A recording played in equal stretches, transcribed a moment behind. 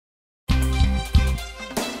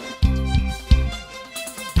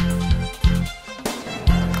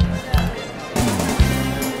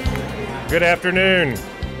Good afternoon.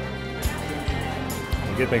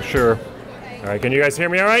 Make sure. All right, can you guys hear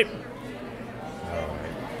me all right?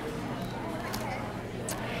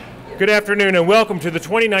 Good afternoon and welcome to the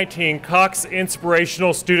 2019 Cox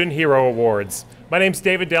Inspirational Student Hero Awards. My name's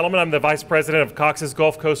David Delleman. I'm the Vice President of Cox's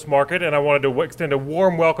Gulf Coast Market, and I wanted to extend a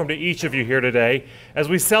warm welcome to each of you here today as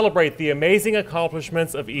we celebrate the amazing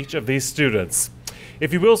accomplishments of each of these students.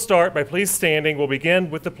 If you will start by please standing, we'll begin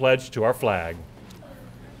with the pledge to our flag.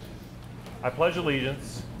 I pledge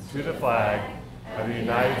allegiance to the flag of the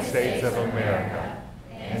United States of America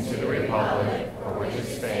and to the republic for which it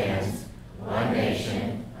stands, one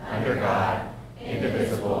nation, under God,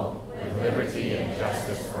 indivisible, with liberty and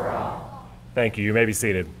justice for all. Thank you. You may be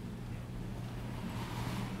seated.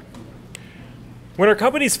 When our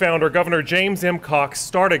company's founder, Governor James M. Cox,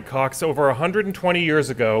 started Cox over 120 years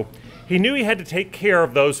ago, he knew he had to take care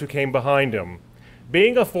of those who came behind him.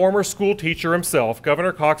 Being a former school teacher himself,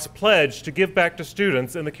 Governor Cox pledged to give back to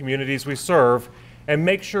students in the communities we serve and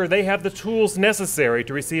make sure they have the tools necessary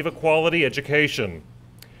to receive a quality education.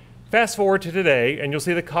 Fast forward to today, and you'll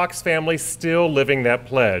see the Cox family still living that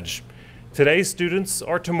pledge. Today's students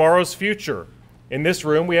are tomorrow's future. In this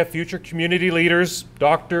room, we have future community leaders,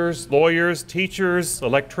 doctors, lawyers, teachers,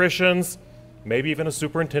 electricians, maybe even a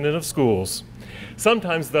superintendent of schools.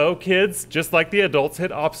 Sometimes, though, kids, just like the adults,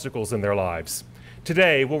 hit obstacles in their lives.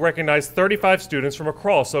 Today, we'll recognize 35 students from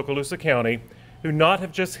across Okaloosa County who not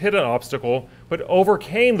have just hit an obstacle, but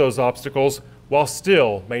overcame those obstacles while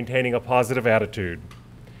still maintaining a positive attitude.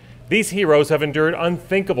 These heroes have endured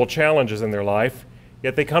unthinkable challenges in their life,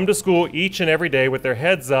 yet they come to school each and every day with their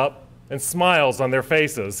heads up and smiles on their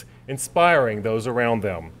faces, inspiring those around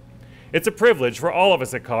them. It's a privilege for all of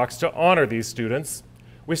us at Cox to honor these students.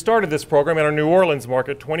 We started this program in our New Orleans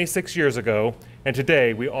market 26 years ago, and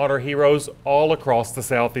today we honor heroes all across the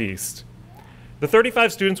Southeast. The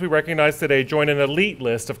 35 students we recognize today join an elite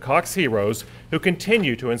list of Cox heroes who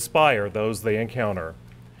continue to inspire those they encounter.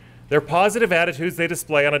 Their positive attitudes they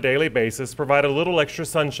display on a daily basis provide a little extra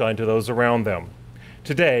sunshine to those around them.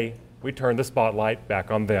 Today, we turn the spotlight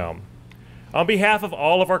back on them. On behalf of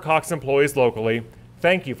all of our Cox employees locally,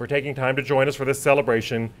 thank you for taking time to join us for this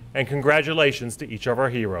celebration, and congratulations to each of our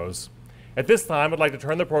heroes. At this time, I'd like to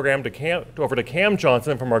turn the program over to Cam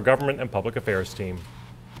Johnson from our Government and Public Affairs team.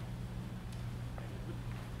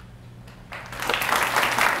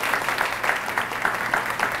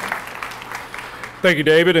 Thank you,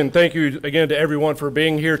 David, and thank you again to everyone for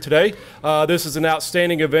being here today. This is an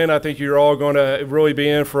outstanding event. I think you're all going to really be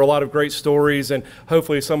in for a lot of great stories, and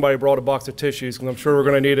hopefully somebody brought a box of tissues, because I'm sure we're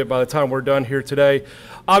going to need it by the time we're done here today.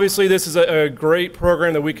 Obviously, this is a great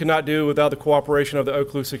program that we could not do without the cooperation of the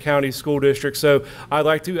Okaloosa County School District, so I'd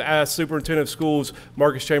like to ask Superintendent of Schools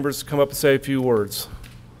Marcus Chambers to come up and say a few words.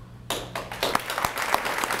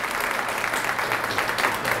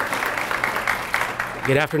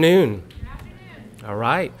 Good afternoon. All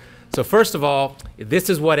right. So first of all, this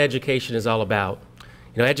is what education is all about.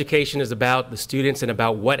 You know, education is about the students and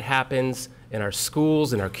about what happens in our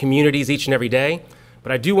schools and our communities each and every day.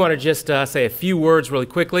 But I do want to just say a few words really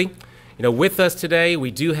quickly. You know, with us today,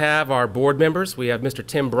 we do have our board members. We have Mr.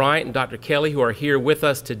 Tim Bryant and Dr. Kelly, who are here with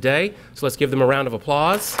us today. So let's give them a round of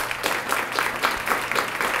applause.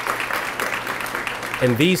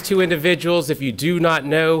 And these two individuals, if you do not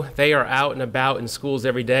know, they are out and about in schools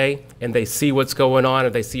every day, and they see what's going on,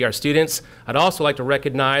 and they see our students. I'd also like to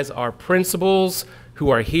recognize our principals who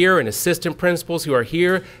are here and assistant principals who are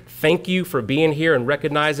here. Thank you for being here and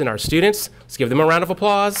recognizing our students. Let's give them a round of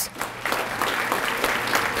applause.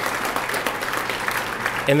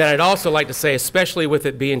 And then I'd also like to say, especially with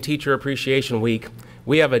it being Teacher Appreciation Week,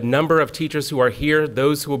 we have a number of teachers who are here,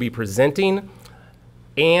 those who will be presenting,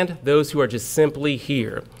 and those who are just simply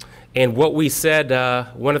here. And what we said,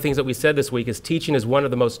 one of the things that we said this week is teaching is one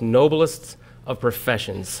of the most noblest of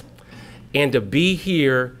professions. And to be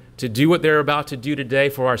here to do what they're about to do today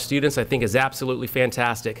for our students, I think is absolutely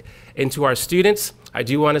fantastic. And to our students, I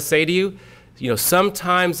do want to say to you, you know,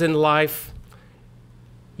 sometimes in life,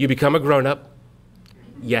 you become a grown-up,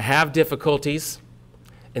 you have difficulties,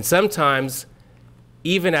 and sometimes,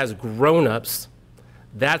 even as grown-ups,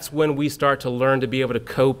 that's when we start to learn to be able to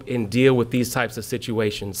cope and deal with these types of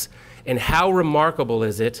situations. And how remarkable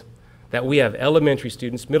is it that we have elementary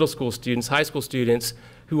students, middle school students, high school students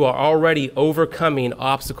who are already overcoming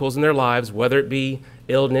obstacles in their lives, whether it be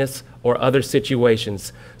illness or other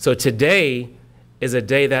situations. So today is a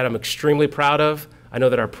day that I'm extremely proud of. I know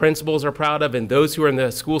that our principals are proud of, and those who are in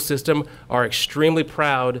the school system are extremely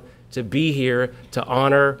proud to be here to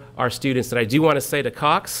honor our students. And I do want to say to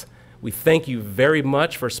Cox, we thank you very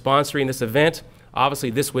much for sponsoring this event. Obviously,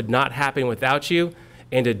 this would not happen without you.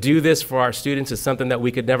 And to do this for our students is something that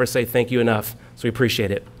we could never say thank you enough. So we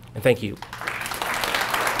appreciate it. And thank you.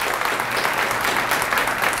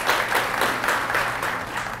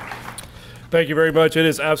 Thank you very much. It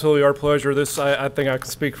is absolutely our pleasure. This, I think I can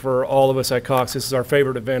speak for all of us at Cox. This is our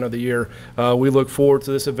favorite event of the year. We look forward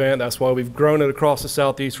to this event. That's why we've grown it across the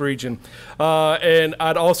Southeast region. And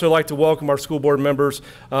I'd also like to welcome our school board members,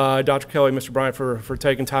 Dr. Kelly, Mr. Bryant, for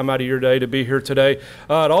taking time out of your day to be here today.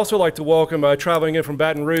 I'd also like to welcome, traveling in from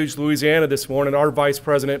Baton Rouge, Louisiana this morning, our Vice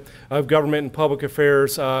President of Government and Public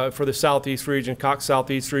Affairs for the Southeast region, Cox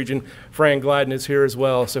Southeast region. Fran Gladden is here as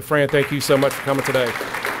well. So Fran, thank you so much for coming today.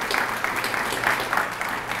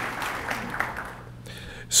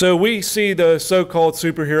 So we see the so-called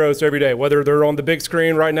superheroes every day, whether they're on the big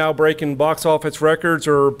screen right now breaking box office records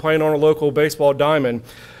or playing on a local baseball diamond.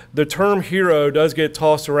 The term hero does get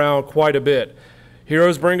tossed around quite a bit.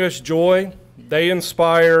 Heroes bring us joy, they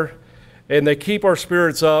inspire, and they keep our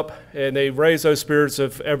spirits up, and they raise those spirits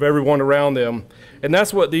of everyone around them. And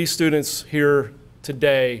that's what these students here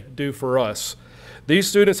today do for us. These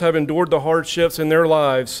students have endured the hardships in their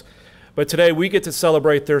lives, but today we get to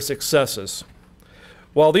celebrate their successes.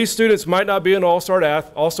 While these students might not be an all-star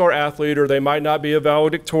athlete or they might not be a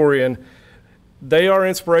valedictorian, they are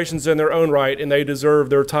inspirations in their own right, and they deserve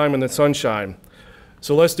their time in the sunshine.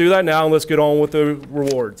 So let's do that now, and let's get on with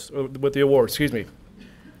the awards.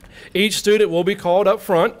 Each student will be called up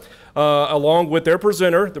front along with their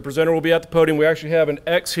presenter. The presenter will be at the podium. We actually have an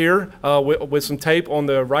X here with some tape on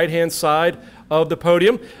the right-hand side of the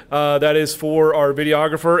podium. That is for our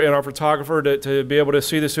videographer and our photographer to be able to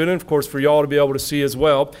see the student, of course, for y'all to be able to see as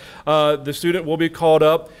well. The student will be called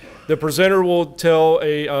up. The presenter will tell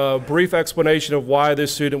a brief explanation of why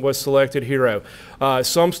this student was selected hero.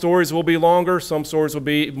 Some stories will be longer, some stories will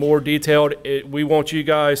be more detailed. We want you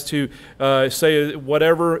guys to say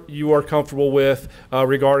whatever you are comfortable with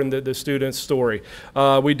regarding the student's story.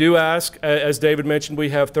 We do ask, as David mentioned,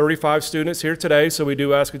 we have 35 students here today, so we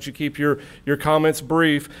do ask that you keep your comments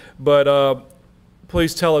brief, but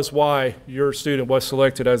please tell us why your student was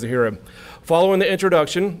selected as a hero. Following the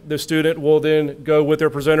introduction, the student will then go with their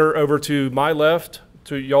presenter over to my left,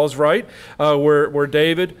 to y'all's right, where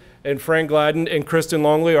David and Fran Gladden and Kristen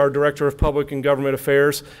Longley, our Director of Public and Government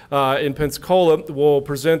Affairs in Pensacola, will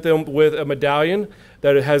present them with a medallion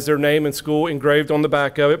that has their name and school engraved on the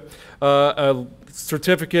back of it, a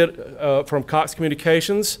certificate from Cox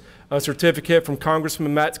Communications, a certificate from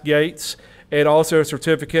Congressman Matt Gaetz, and also a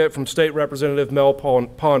certificate from State Representative Mel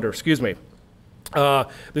Ponder.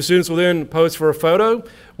 The students will then pose for a photo,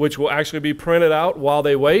 which will actually be printed out while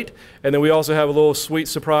they wait, and then we also have a little sweet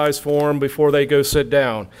surprise for them before they go sit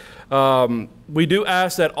down. We do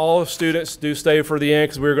ask that all students do stay for the end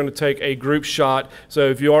because we're going to take a group shot, so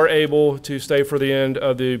if you are able to stay for the end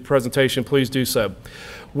of the presentation, please do so.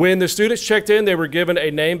 When the students checked in, they were given a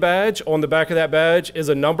name badge. On the back of that badge is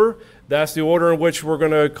a number. That's the order in which we're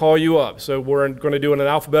going to call you up. So we're going to do it in an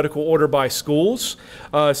alphabetical order by schools.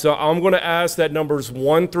 So I'm going to ask that numbers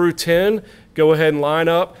 1 through 10 go ahead and line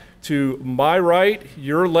up to my right,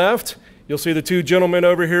 your left. You'll see the two gentlemen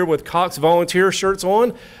over here with Cox volunteer shirts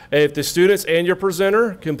on. If the students and your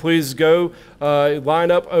presenter can please go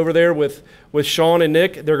line up over there with Sean and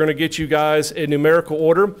Nick. They're going to get you guys in numerical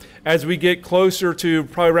order. As we get closer to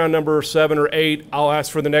probably around number 7 or 8, I'll ask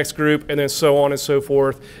for the next group, and then so on and so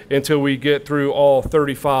forth until we get through all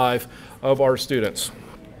 35 of our students.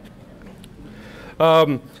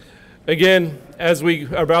 Again, as we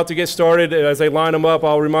are about to get started, as they line them up,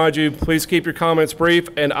 I'll remind you, please keep your comments brief,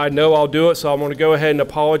 and I know I'll do it, so I'm going to go ahead and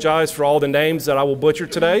apologize for all the names that I will butcher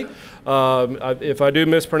today. If I do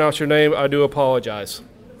mispronounce your name, I do apologize.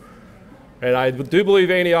 And I do believe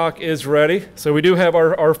Antioch is ready. So we do have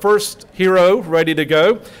our first hero ready to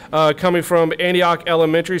go. Coming from Antioch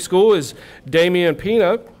Elementary School is Damian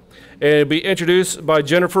Pina, and it'll be introduced by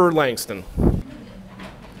Jennifer Langston.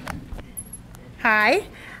 Hi.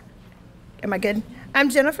 Am I good? I'm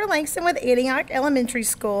Jennifer Langston with Antioch Elementary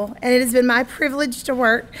School, and it has been my privilege to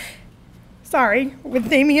work, with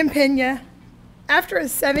Damian Pena. After a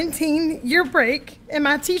 17-year break in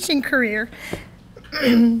my teaching career,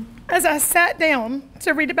 as I sat down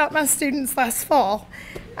to read about my students last fall,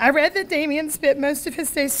 I read that Damian spent most of his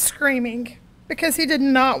days screaming because he did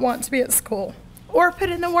not want to be at school or put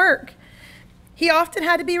in the work. He often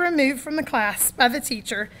had to be removed from the class by the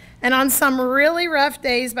teacher and on some really rough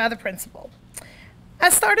days by the principal. I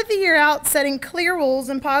started the year out setting clear rules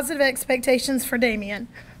and positive expectations for Damian.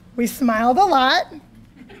 We smiled a lot.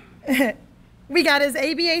 We got his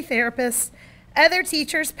ABA therapist, other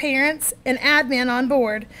teachers, parents, and admin on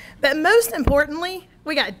board. But most importantly,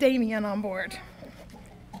 we got Damian on board.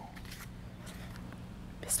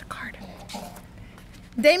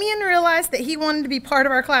 Damien realized that he wanted to be part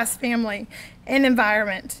of our class family and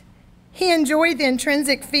environment. He enjoyed the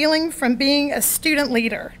intrinsic feeling from being a student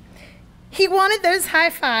leader. He wanted those high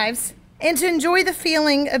fives and to enjoy the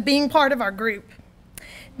feeling of being part of our group.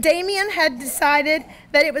 Damien had decided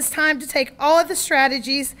that it was time to take all of the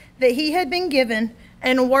strategies that he had been given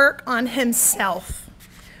and work on himself.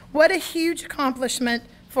 What a huge accomplishment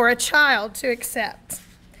for a child to accept.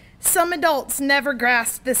 Some adults never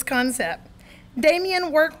grasp this concept.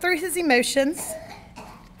 Damien worked through his emotions,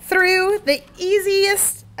 through the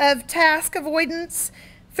easiest of task avoidance,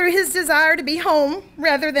 through his desire to be home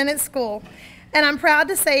rather than at school. And I'm proud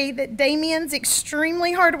to say that Damien's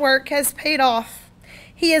extremely hard work has paid off.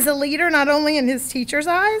 He is a leader not only in his teacher's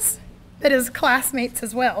eyes, but his classmates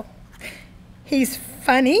as well. He's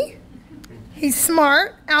funny, he's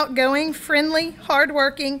smart, outgoing, friendly,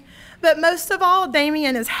 hardworking, but most of all,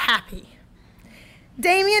 Damien is happy.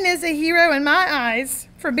 Damien is a hero in my eyes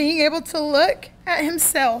for being able to look at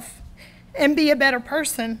himself and be a better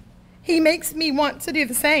person. He makes me want to do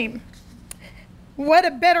the same. What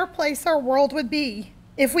a better place our world would be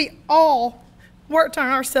if we all worked on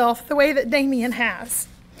ourselves the way that Damien has.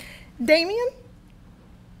 Damien,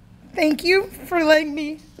 thank you for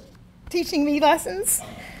teaching me lessons.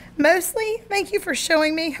 Mostly, thank you for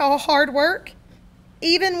showing me how hard work,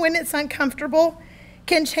 even when it's uncomfortable,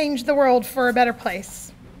 can change the world for a better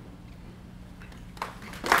place.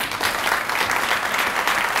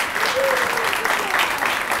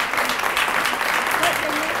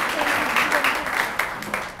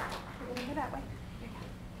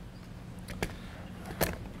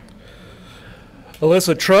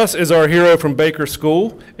 Alyssa Truss is our hero from Baker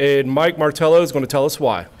School, and Mike Martello is going to tell us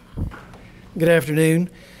why. Good afternoon.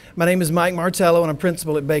 My name is Mike Martello, and I'm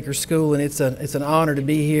principal at Baker School, and it's an honor to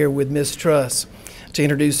be here with Miss Truss to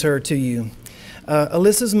introduce her to you.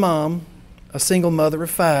 Alyssa's mom, a single mother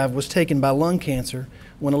of 5, was taken by lung cancer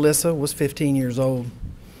when Alyssa was 15 years old.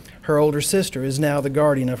 Her older sister is now the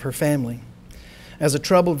guardian of her family. As a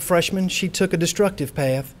troubled freshman, she took a destructive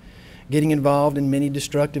path, getting involved in many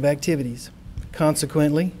destructive activities.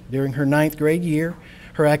 Consequently, during her 9th grade year,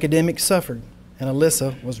 her academics suffered, and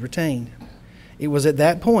Alyssa was retained. It was at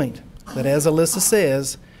that point that, as Alyssa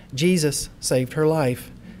says, Jesus saved her life,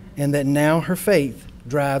 and that now her faith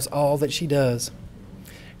drives all that she does.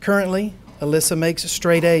 Currently, Alyssa makes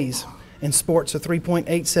straight A's and sports a 3.87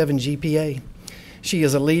 GPA. She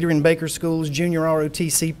is a leader in Baker School's junior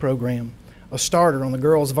ROTC program, a starter on the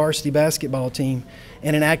girls' varsity basketball team,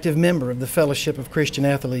 and an active member of the Fellowship of Christian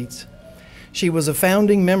Athletes. She was a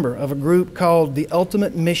founding member of a group called The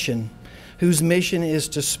Ultimate Mission, whose mission is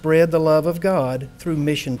to spread the love of God through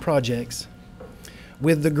mission projects.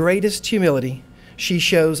 With the greatest humility, she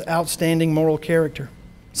shows outstanding moral character,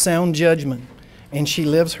 sound judgment, and she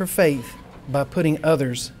lives her faith by putting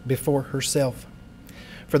others before herself.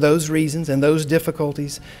 For those reasons and those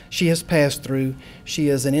difficulties she has passed through, she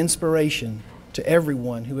is an inspiration to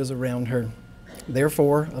everyone who is around her.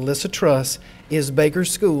 Therefore, Alyssa Truss is Baker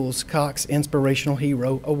School's Cox Inspirational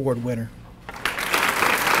Hero Award winner.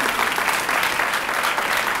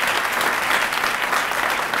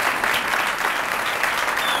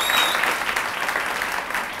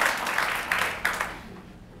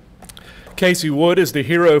 Casey Wood is the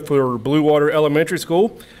hero for Blue Water Elementary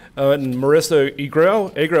School, and Marissa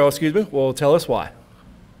Agrell, will tell us why.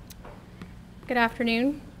 Good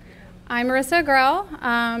afternoon. I'm Marissa Agrell.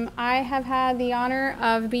 I have had the honor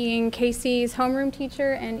of being Casey's homeroom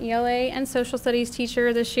teacher and ELA and social studies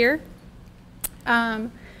teacher this year.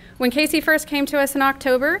 When Casey first came to us in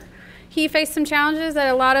October, he faced some challenges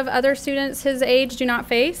that a lot of other students his age do not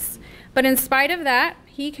face, but in spite of that,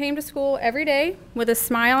 he came to school every day with a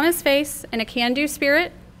smile on his face and a can-do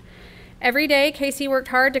spirit. Every day, Casey worked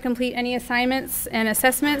hard to complete any assignments and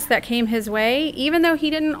assessments that came his way, even though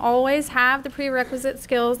he didn't always have the prerequisite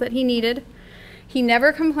skills that he needed. He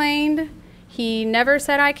never complained. He never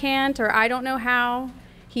said, I can't, or I don't know how.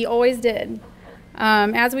 He always did.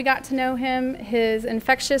 As we got to know him, his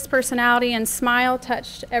infectious personality and smile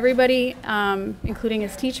touched everybody, including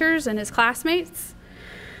his teachers and his classmates.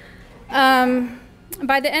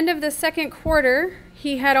 By the end of the second quarter,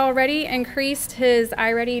 he had already increased his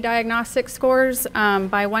iReady diagnostic scores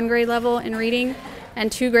by 1 grade level in reading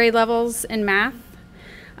and 2 grade levels in math.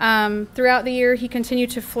 Throughout the year, he continued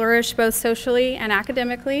to flourish both socially and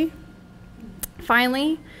academically.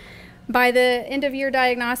 Finally, by the end of year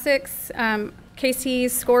diagnostics,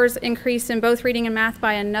 Casey's scores increased in both reading and math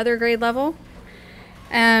by another grade level.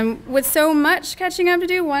 With so much catching up to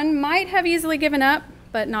do, one might have easily given up,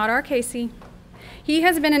 but not our Casey. He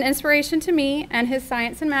has been an inspiration to me and his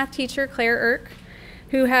science and math teacher, Claire Irk.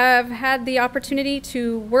 who have had the opportunity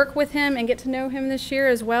to work with him and get to know him this year,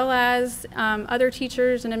 as well as other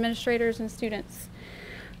teachers and administrators and students.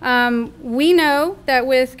 We know that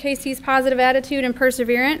with Casey's positive attitude and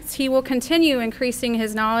perseverance, he will continue increasing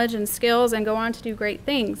his knowledge and skills and go on to do great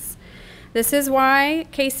things. This is why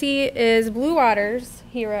Casey is Blue Water's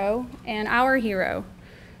hero and our hero.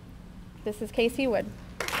 This is Casey Wood.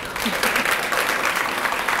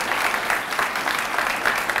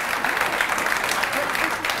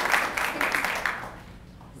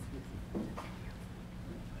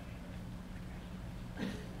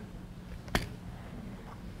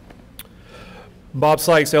 Bob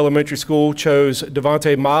Sykes Elementary School chose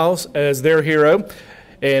Devontae Miles as their hero,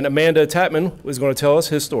 and Amanda Tapman was going to tell us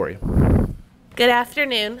his story. Good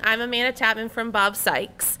afternoon. I'm Amanda Tapman from Bob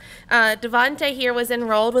Sykes. Devontae here was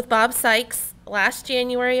enrolled with Bob Sykes last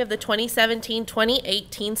January of the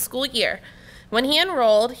 2017-2018 school year. When he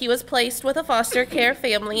enrolled, he was placed with a foster care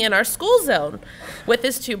family in our school zone with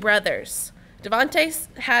his two brothers.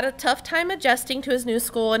 Devontae had a tough time adjusting to his new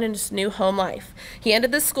school and his new home life. He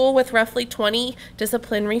ended the school with roughly 20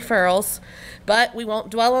 discipline referrals, but we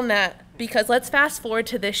won't dwell on that because let's fast forward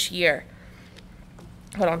to this year.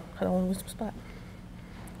 Hold on, I don't want to lose my spot.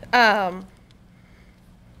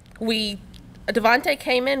 Devontae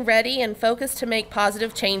came in ready and focused to make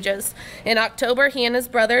positive changes. In October, he and his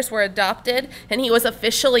brothers were adopted, and he was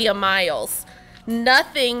officially a Miles.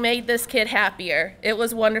 Nothing made this kid happier. It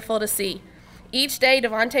was wonderful to see. Each day,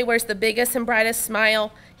 Devontae wears the biggest and brightest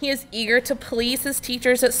smile. He is eager to please his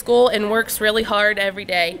teachers at school and works really hard every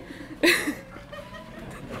day.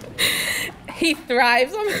 He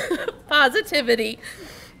thrives on positivity.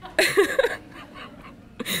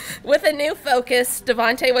 With a new focus,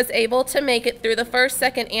 Devontae was able to make it through the first,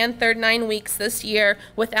 second, and third 9 weeks this year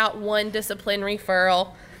without one discipline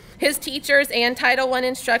referral. His teachers and Title I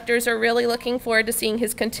instructors are really looking forward to seeing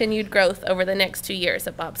his continued growth over the next 2 years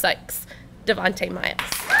at Bob Sykes. Devontae Miles.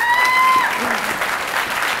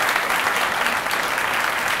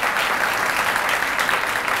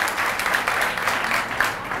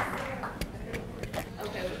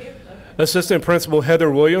 Assistant Principal Heather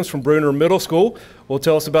Williams from Bruner Middle School will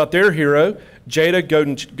tell us about their hero, Jada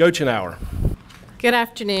Gochenauer. Good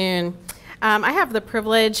afternoon. I have the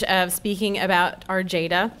privilege of speaking about our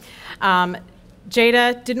Jada.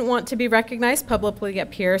 Jada didn't want to be recognized publicly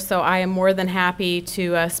up here, so I am more than happy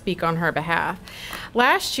to speak on her behalf.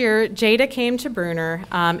 Last year, Jada came to Bruner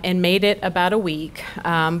and made it about a week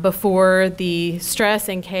before the stress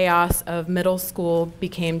and chaos of middle school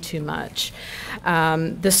became too much.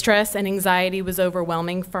 The stress and anxiety was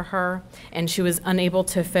overwhelming for her, and she was unable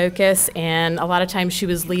to focus, and a lot of times she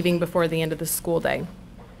was leaving before the end of the school day.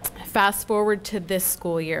 Fast forward to this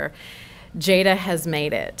school year, Jada has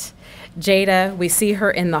made it. Jada, we see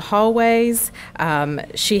her in the hallways.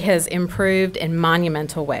 She has improved in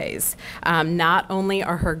monumental ways. Not only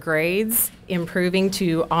are her grades improving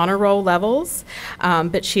to honor roll levels,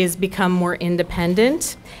 but she has become more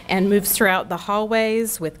independent and moves throughout the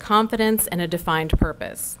hallways with confidence and a defined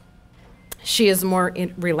purpose. She is more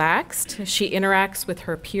relaxed, she interacts with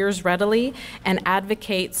her peers readily, and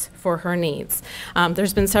advocates for her needs.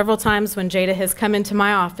 There's been several times when Jada has come into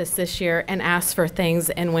my office this year and asked for things,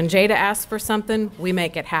 and when Jada asks for something, we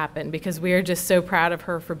make it happen because we are just so proud of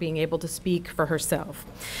her for being able to speak for herself.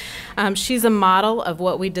 She's a model of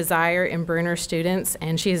what we desire in Bruner students,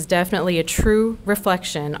 and she is definitely a true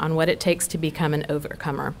reflection on what it takes to become an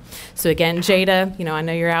overcomer. So again, Jada, I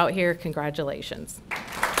know you're out here, congratulations.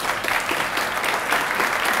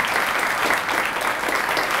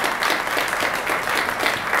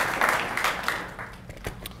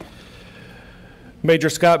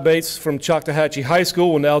 Major Scott Bates from Choctawhatchee High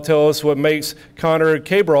School will now tell us what makes Connor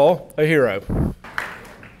Cabral a hero.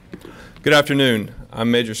 Good afternoon.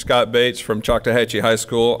 I'm Major Scott Bates from Choctawhatchee High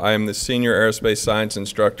School. I am the senior aerospace science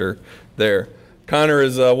instructor there. Connor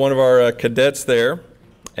is one of our cadets there,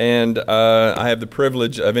 and I have the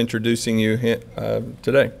privilege of introducing you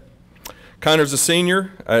today. Connor's a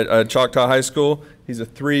senior at Choctaw High School. He's a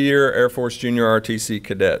 3-year Air Force Junior RTC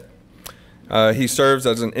cadet. He serves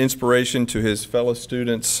as an inspiration to his fellow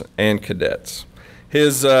students and cadets.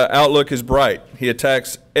 His outlook is bright. He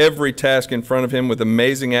attacks every task in front of him with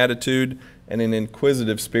amazing attitude and an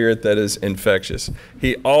inquisitive spirit that is infectious.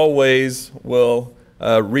 He always will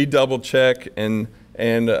redouble check and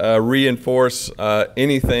reinforce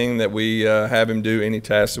anything that we have him do, any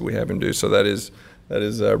task that we have him do. So that is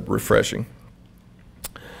refreshing.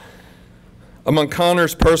 Among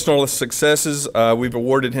Connor's personal successes, we've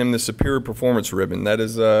awarded him the Superior Performance Ribbon. That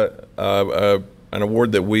is a an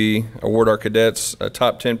award that we award our cadets,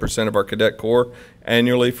 top 10% of our cadet corps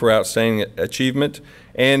annually for outstanding achievement.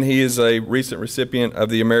 And he is a recent recipient of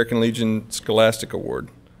the American Legion Scholastic Award.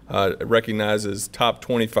 It recognizes top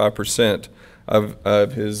 25%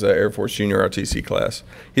 of his Air Force Junior ROTC class.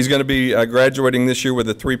 He's going to be graduating this year with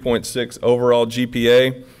a 3.6 overall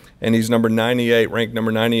GPA, and he's number 98, ranked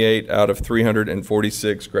number 98 out of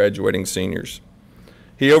 346 graduating seniors.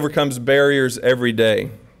 He overcomes barriers every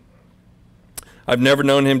day. I've never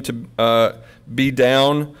known him to be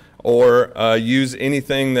down or use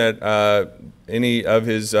anything that any of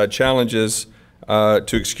his challenges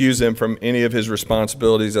to excuse him from any of his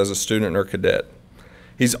responsibilities as a student or cadet.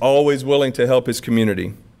 He's always willing to help his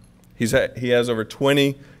community. He has over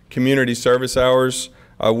 20 community service hours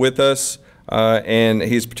with us, and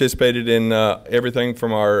he's participated in everything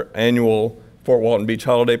from our annual Fort Walton Beach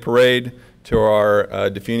Holiday Parade to our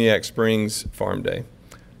Defuniak Springs Farm Day.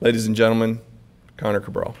 Ladies and gentlemen, Connor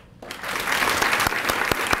Cabral.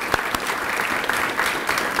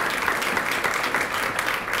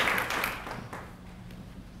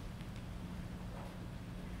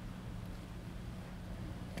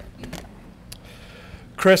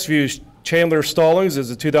 Crestview's Chandler Stallings is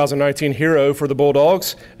the 2019 hero for the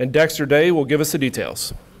Bulldogs, and Dexter Day will give us the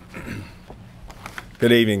details.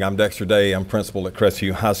 Good evening. I'm Dexter Day. I'm principal at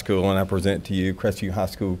Crestview High School, and I present to you Crestview High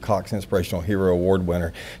School Cox Inspirational Hero Award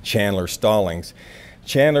winner, Chandler Stallings.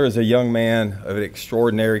 Chandler is a young man of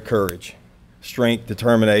extraordinary courage, strength,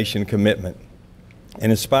 determination, commitment.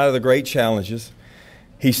 And in spite of the great challenges,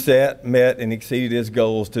 he set, met, and exceeded his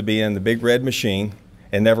goals to be in the Big Red Machine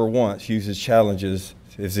and never once used his challenges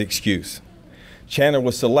as an excuse. Chandler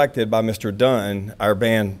was selected by Mr. Dunn, our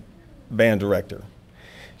band director.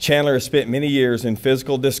 Chandler has spent many years in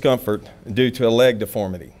physical discomfort due to a leg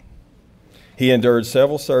deformity. He endured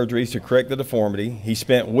several surgeries to correct the deformity. He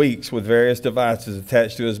spent weeks with various devices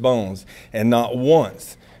attached to his bones, and not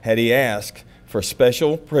once had he asked for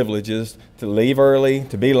special privileges to leave early,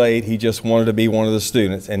 to be late. He just wanted to be one of the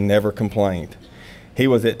students and never complained. He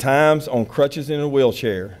was at times on crutches in a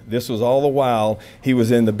wheelchair. This was all the while he was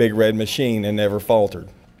in the Big Red Machine and never faltered.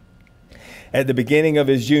 At the beginning of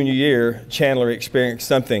his junior year, Chandler experienced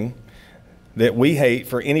something that we hate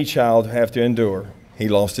for any child to have to endure. He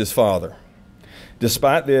lost his father.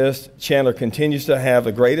 Despite this, Chandler continues to have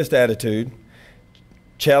the greatest attitude.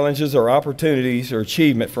 Challenges or opportunities or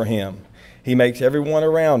achievement for him. He makes everyone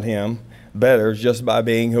around him better just by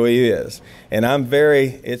being who he is. And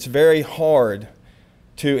it's very hard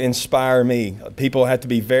to inspire me. People have to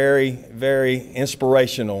be very, very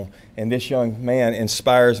inspirational, and this young man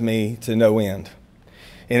inspires me to no end.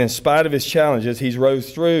 And in spite of his challenges, he's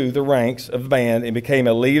rose through the ranks of the band and became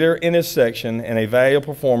a leader in his section and a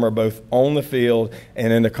valuable performer both on the field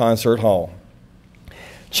and in the concert hall.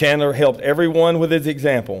 Chandler helped everyone with his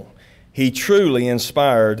example. He truly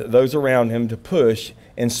inspired those around him to push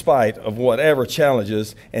in spite of whatever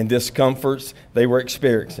challenges and discomforts they were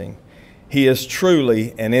experiencing. He is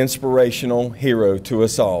truly an inspirational hero to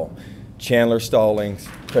us all. Chandler Stallings,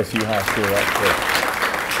 Crestview High School.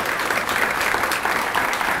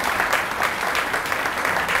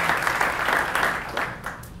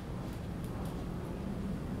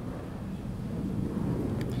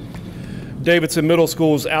 Davidson Middle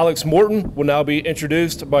School's Alex Morton will now be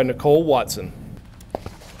introduced by Nicole Watson.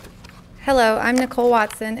 Hello, I'm Nicole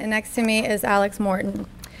Watson, and next to me is Alex Morton.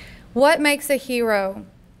 What makes a hero?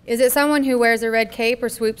 Is it someone who wears a red cape or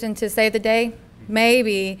swoops in to save the day?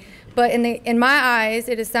 Maybe, but in my eyes,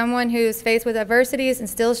 it is someone who is faced with adversities and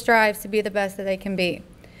still strives to be the best that they can be.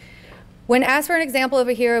 When asked for an example of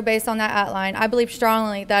a hero based on that outline, I believe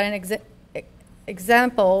strongly that an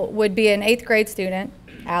example would be an 8th grade student,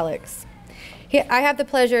 Alex. I have the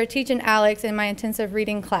pleasure of teaching Alex in my intensive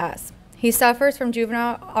reading class. He suffers from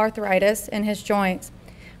juvenile arthritis in his joints.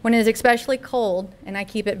 When it is especially cold, and I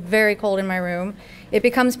keep it very cold in my room, it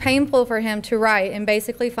becomes painful for him to write and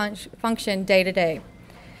basically function day to day.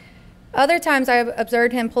 Other times I have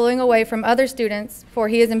observed him pulling away from other students, for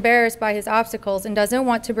he is embarrassed by his obstacles and doesn't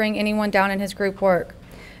want to bring anyone down in his group work.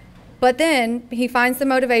 But then he finds the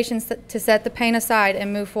motivation to set the pain aside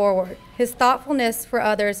and move forward. His thoughtfulness for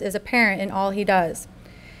others is apparent in all he does.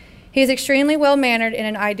 He is extremely well-mannered and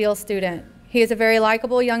an ideal student. He is a very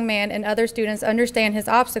likable young man, and other students understand his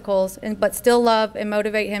obstacles but still love and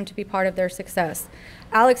motivate him to be part of their success.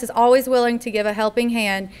 Alex is always willing to give a helping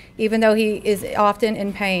hand, even though he is often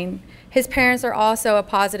in pain. His parents are also a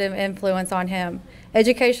positive influence on him.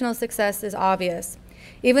 Educational success is obvious.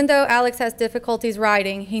 Even though Alex has difficulties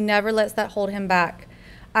writing, he never lets that hold him back.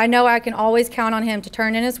 I know I can always count on him to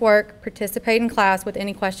turn in his work, participate in class with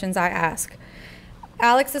any questions I ask.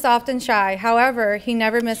 Alex is often shy. However, he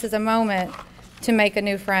never misses a moment to make a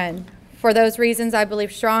new friend. For those reasons, I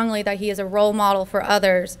believe strongly that he is a role model for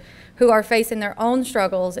others who are facing their own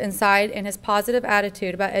struggles inside, and his positive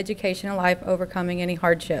attitude about education and life overcoming any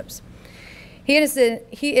hardships. He is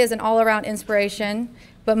an all-around inspiration,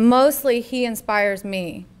 but mostly he inspires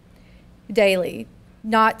me daily,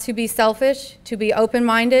 not to be selfish, to be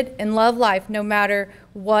open-minded, and love life no matter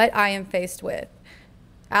what I am faced with.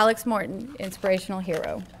 Alex Morton, inspirational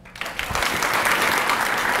hero.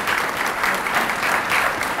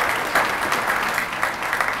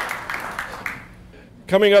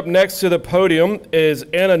 Coming up next to the podium is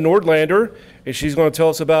Anna Nordlander, and she's going to tell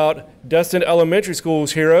us about Destin Elementary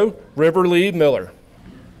School's hero, River Lee Miller.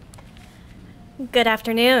 Good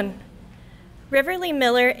afternoon. River Lee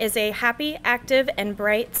Miller is a happy, active, and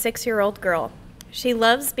bright 6-year-old girl. She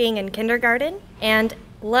loves being in kindergarten and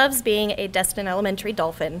loves being a Destin Elementary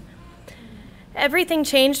Dolphin. Everything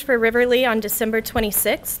changed for River Lee on December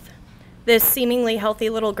 26th. This seemingly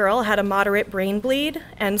healthy little girl had a moderate brain bleed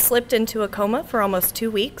and slipped into a coma for almost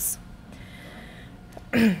 2 weeks.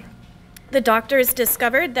 The doctors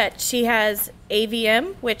discovered that she has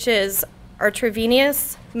AVM, which is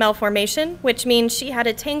arteriovenous malformation, which means she had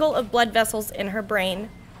a tangle of blood vessels in her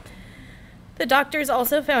brain. The doctors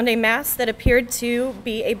also found a mass that appeared to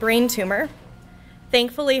be a brain tumor.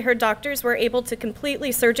 Thankfully, her doctors were able to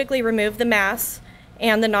completely surgically remove the mass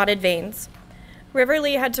and the knotted veins. River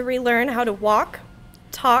Lee had to relearn how to walk,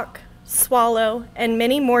 talk, swallow, and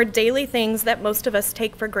many more daily things that most of us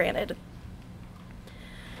take for granted.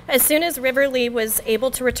 As soon as River Lee was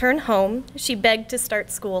able to return home, she begged to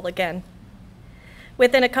start school again.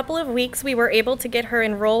 Within a couple of weeks, we were able to get her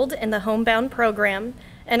enrolled in the Homebound program,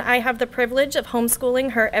 and I have the privilege of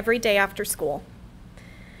homeschooling her every day after school.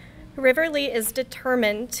 River Lee is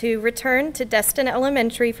determined to return to Destin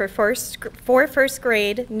Elementary for first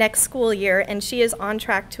grade next school year, and she is on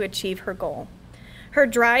track to achieve her goal. Her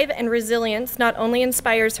drive and resilience not only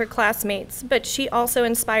inspires her classmates, but she also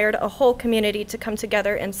inspired a whole community to come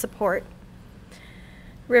together and support.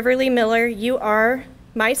 River Lee Miller, you are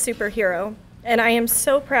my superhero, and I am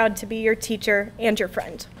so proud to be your teacher and your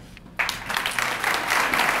friend.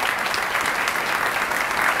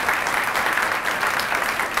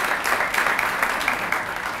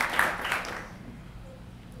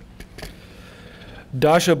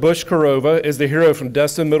 Dasha Bush-Karova is the hero from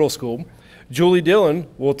Destin Middle School. Julie Dillon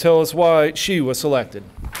will tell us why she was selected.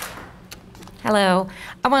 Hello.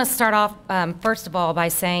 I want to start off, first of all, by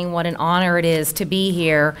saying what an honor it is to be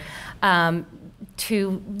here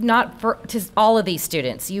to all of these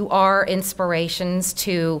students. You are inspirations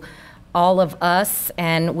to all of us,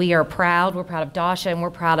 and we are proud. We're proud of Dasha, and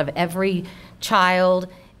we're proud of every child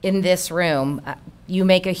in this room. You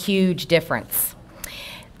make a huge difference.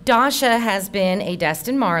 Dasha has been a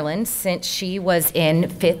Destin Marlin since she was in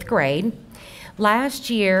 5th grade. Last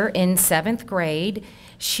year in 7th grade,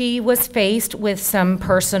 she was faced with some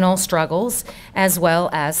personal struggles as well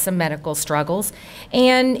as some medical struggles,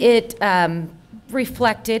 and it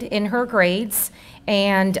reflected in her grades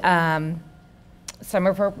and some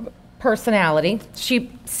of her personality.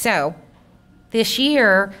 So this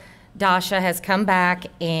year, Dasha has come back,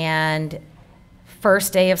 and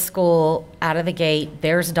first day of school, out of the gate,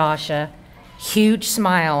 there's Dasha, huge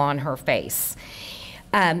smile on her face.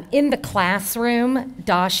 In the classroom,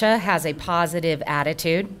 Dasha has a positive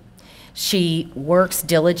attitude. She works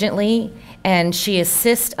diligently, and she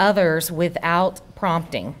assists others without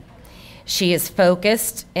prompting. She is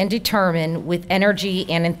focused and determined with energy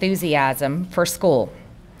and enthusiasm for school.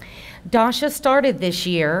 Dasha started this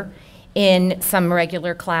year in some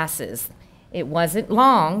regular classes. It wasn't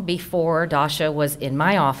long before Dasha was in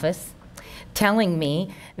my office telling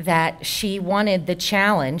me that she wanted the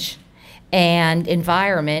challenge and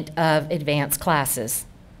environment of advanced classes.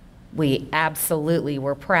 We absolutely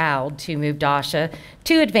were proud to move Dasha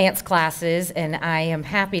to advanced classes, and I am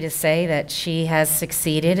happy to say that she has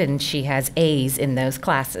succeeded and she has A's in those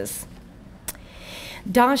classes.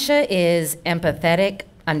 Dasha is empathetic,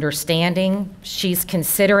 understanding, she's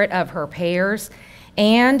considerate of her peers,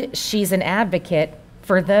 and she's an advocate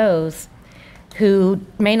for those who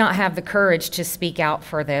may not have the courage to speak out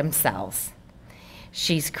for themselves.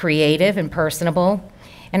 She's creative and personable,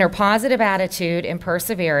 and her positive attitude and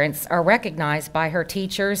perseverance are recognized by her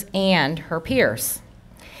teachers and her peers.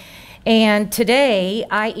 And today,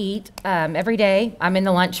 I eat every day. I'm in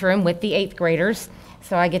the lunchroom with the 8th graders,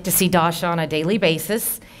 so I get to see Dasha on a daily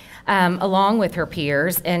basis, along with her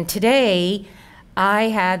peers. And today, I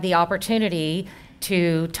had the opportunity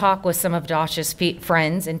to talk with some of Dasha's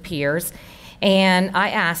friends and peers, and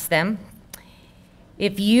I asked them,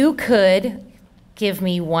 if you could give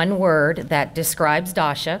me one word that describes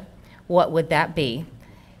Dasha, what would that be?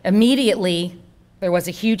 Immediately, there was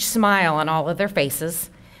a huge smile on all of their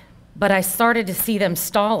faces, but I started to see them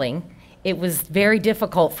stalling. It was very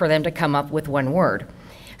difficult for them to come up with one word.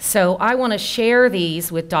 So I want to share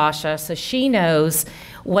these with Dasha so she knows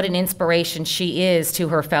what an inspiration she is to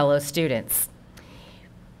her fellow students.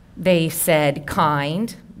 They said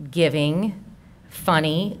kind, giving,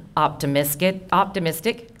 funny,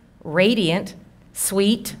 optimistic, radiant,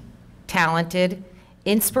 sweet, talented,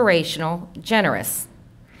 inspirational, generous.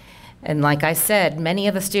 And like I said, many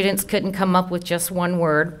of the students couldn't come up with just one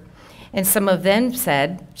word. And some of them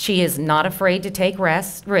said, she is not afraid to take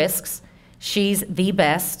risks. She's the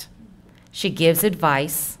best. She gives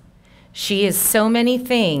advice. She is so many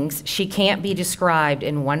things she can't be described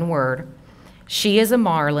in one word. She is a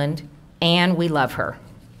Marland, and we love her.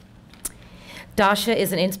 Dasha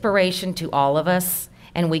is an inspiration to all of us,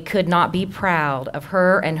 and we could not be proud of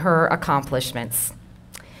her and her accomplishments.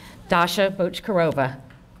 Dasha Bochkarova,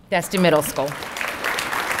 Desti Middle School.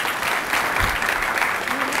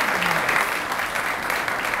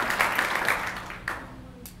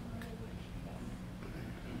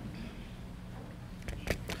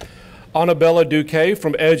 Annabella Duque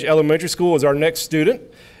from Edge Elementary School is our next student.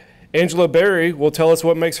 Angela Berry will tell us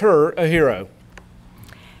what makes her a hero.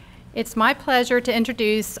 It's my pleasure to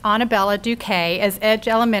introduce Annabella Duque as Edge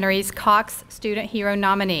Elementary's Cox Student Hero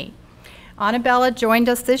nominee. Annabella joined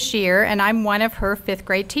us this year, and I'm one of her 5th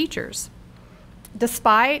grade teachers.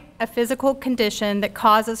 Despite a physical condition that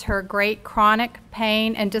causes her great chronic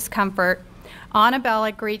pain and discomfort,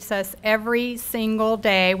 Annabella greets us every single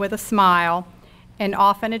day with a smile and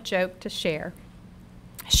often a joke to share.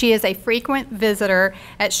 She is a frequent visitor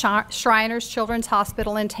at Shriners Children's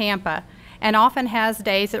Hospital in Tampa and often has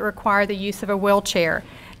days that require the use of a wheelchair,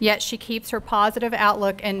 yet she keeps her positive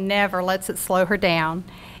outlook and never lets it slow her down.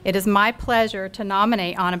 It is my pleasure to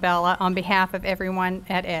nominate Annabella on behalf of everyone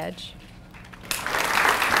at Edge.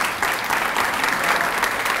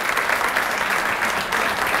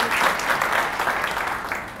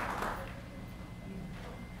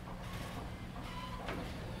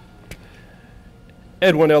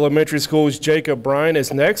 Edwin Elementary School's Jacob Bryan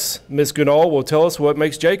is next. Ms. Gunal will tell us what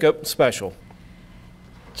makes Jacob special.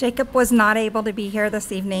 Jacob was not able to be here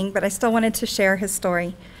this evening, but I still wanted to share his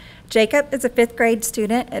story. Jacob is a 5th grade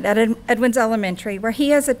student at Edwin's Elementary, where he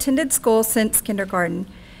has attended school since kindergarten.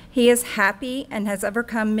 He is happy and has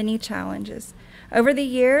overcome many challenges. Over the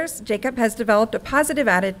years, Jacob has developed a positive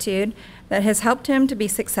attitude that has helped him to be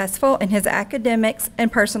successful in his academics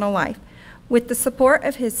and personal life. With the support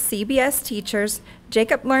of his CBS teachers,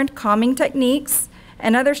 Jacob learned calming techniques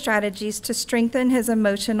and other strategies to strengthen his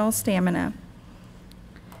emotional stamina.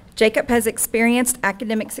 Jacob has experienced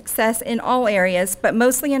academic success in all areas, but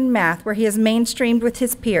mostly in math, where he is mainstreamed with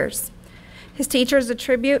his peers. His teachers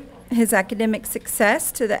attribute his academic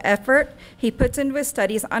success to the effort he puts into his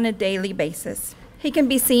studies on a daily basis. He can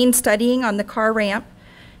be seen studying on the car ramp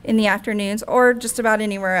in the afternoons or just about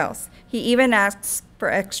anywhere else. He even asks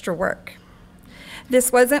for extra work.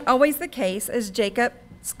 This wasn't always the case, as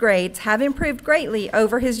Jacob's grades have improved greatly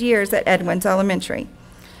over his years at Edwin's Elementary.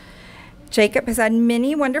 Jacob has had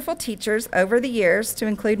many wonderful teachers over the years, to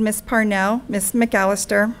include Miss Parnell, Miss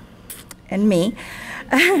McAllister, and me.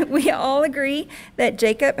 We all agree that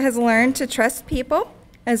Jacob has learned to trust people,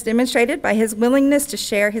 as demonstrated by his willingness to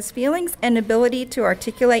share his feelings and ability to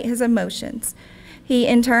articulate his emotions. He,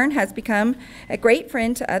 in turn, has become a great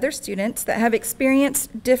friend to other students that have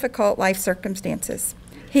experienced difficult life circumstances.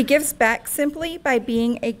 He gives back simply by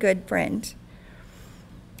being a good friend.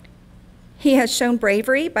 He has shown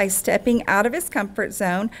bravery by stepping out of his comfort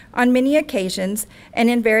zone on many occasions and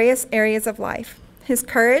in various areas of life. His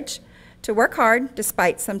courage to work hard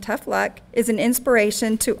despite some tough luck is an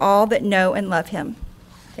inspiration to all that know and love him.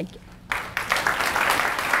 Thank you.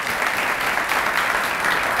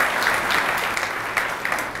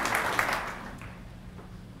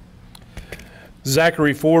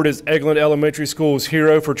 Zachary Ford is Eglin Elementary School's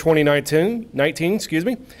hero for 2019,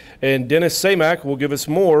 and Dennis Samack will give us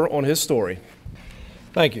more on his story.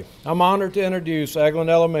 Thank you. I'm honored to introduce Eglin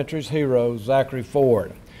Elementary's hero, Zachary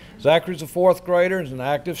Ford. Zachary's a 4th grader and is an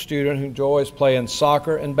active student who enjoys playing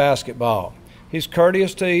soccer and basketball. He's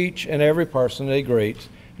courteous to each and every person that he greets,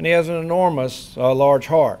 and he has an enormous, large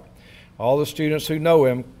heart. All the students who know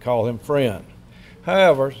him call him friend.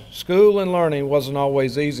 However, school and learning wasn't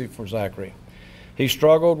always easy for Zachary. He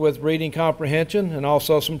struggled with reading comprehension and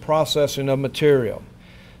also some processing of material.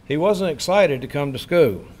 He wasn't excited to come to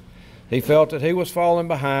school. He felt that he was falling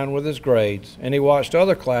behind with his grades, and he watched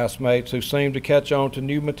other classmates who seemed to catch on to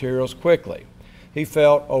new materials quickly. He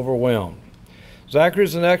felt overwhelmed. Zachary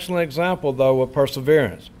is an excellent example, though, of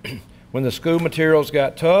perseverance. When the school materials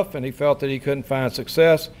got tough and he felt that he couldn't find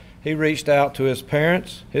success, he reached out to his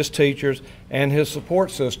parents, his teachers, and his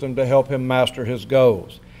support system to help him master his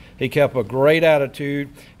goals. He kept a great attitude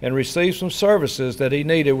and received some services that he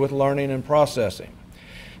needed with learning and processing.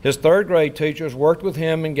 His third grade teachers worked with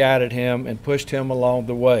him and guided him and pushed him along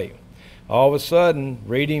the way. All of a sudden,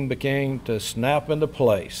 reading began to snap into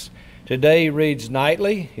place. Today he reads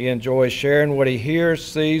nightly. He enjoys sharing what he hears,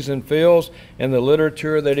 sees, and feels in the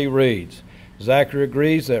literature that he reads. Zachary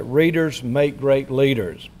agrees that readers make great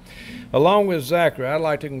leaders. Along with Zachary, I'd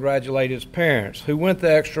like to congratulate his parents who went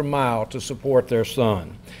the extra mile to support their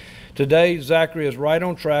son. Today, Zachary is right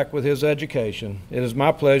on track with his education. It is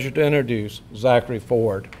my pleasure to introduce Zachary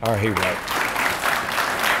Ford, our hero.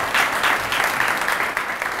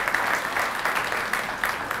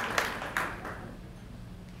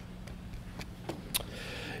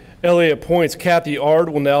 Elliott Point's Kathy Ard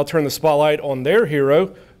will now turn the spotlight on their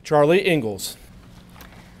hero, Charlie Ingalls.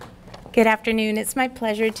 Good afternoon. It's my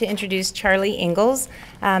pleasure to introduce Charlie Ingalls.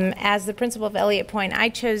 As the principal of Elliott Point, I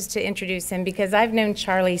chose to introduce him because I've known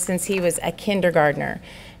Charlie since he was a kindergartner.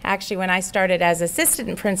 Actually, when I started as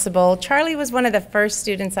assistant principal, Charlie was one of the first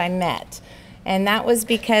students I met. And that was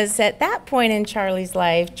because at that point in Charlie's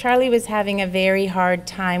life, Charlie was having a very hard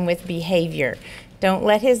time with behavior. Don't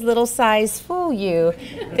let his little size fool you.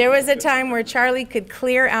 There was a time where Charlie could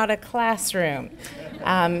clear out a classroom.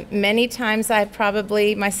 Many times I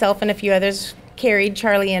probably, myself and a few others, carried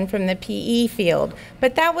Charlie in from the PE field,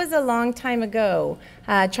 but that was a long time ago.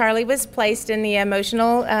 Charlie was placed in the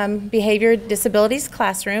emotional behavior disabilities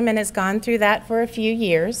classroom and has gone through that for a few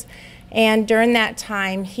years. And during that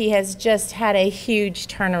time, he has just had a huge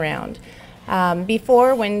turnaround.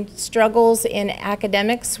 Before, when struggles in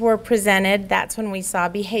academics were presented, that's when we saw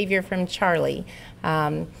behavior from Charlie.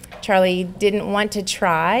 Charlie didn't want to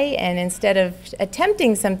try, and instead of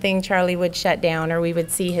attempting something, Charlie would shut down or we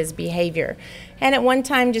would see his behavior. And at one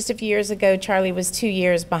time, just a few years ago, Charlie was 2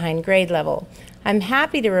 years behind grade level. I'm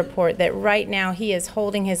happy to report that right now he is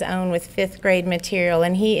holding his own with 5th grade material,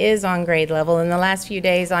 and he is on grade level. In the last few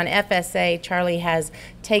days on FSA, Charlie has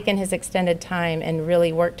taken his extended time and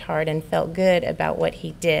really worked hard and felt good about what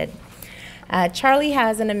he did. Charlie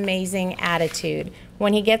has an amazing attitude.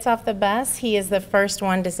 When he gets off the bus, he is the first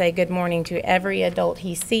one to say good morning to every adult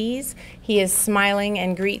he sees. He is smiling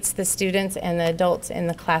and greets the students and the adults in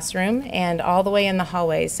the classroom and all the way in the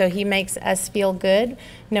hallways. So he makes us feel good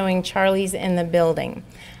knowing Charlie's in the building.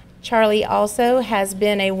 Charlie also has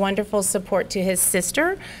been a wonderful support to his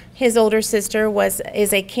sister. His older sister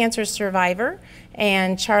is a cancer survivor,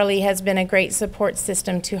 and Charlie has been a great support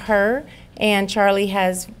system to her. And Charlie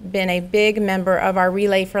has been a big member of our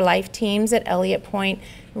Relay for Life teams at Elliott Point,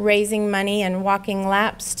 raising money and walking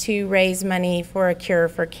laps to raise money for a cure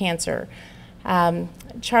for cancer.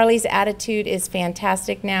 Charlie's attitude is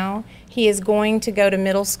fantastic now. He is going to go to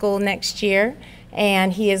middle school next year,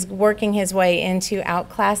 and he is working his way into out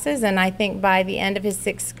classes, and I think by the end of his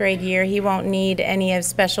 6th grade year, he won't need any of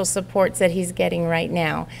special supports that he's getting right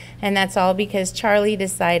now. And that's all because Charlie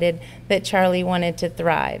decided that Charlie wanted to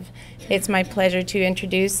thrive. It's my pleasure to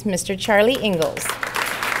introduce Mr. Charlie Ingalls. Come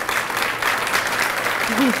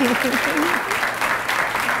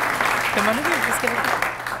on over here, just give it a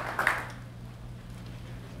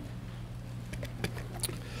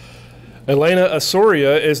Elena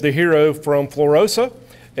Osoria is the hero from Florosa,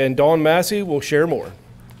 and Dawn Massey will share more.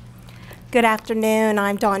 Good afternoon.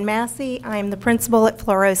 I'm Dawn Massey. I'm the principal at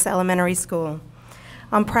Florosa Elementary School.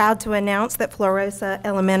 I'm proud to announce that Florosa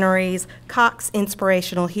Elementary's Cox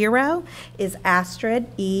Inspirational Hero is Astrid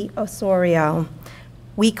E. Osorio.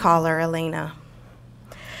 We call her Elena.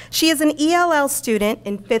 She is an ELL student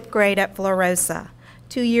in 5th grade at Florosa.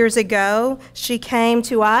 2 years ago, she came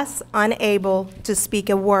to us unable to speak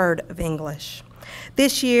a word of English.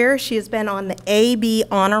 This year, she has been on the AB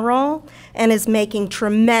honor roll and is making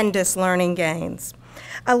tremendous learning gains.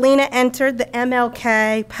 Alina entered the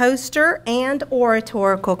MLK poster and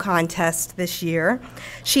oratorical contest this year.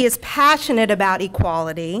 She is passionate about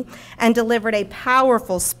equality and delivered a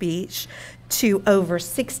powerful speech to over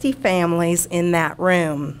 60 families in that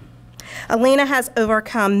room. Alina has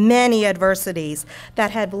overcome many adversities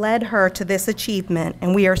that have led her to this achievement,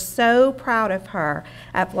 and we are so proud of her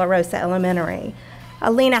at Florosa Elementary.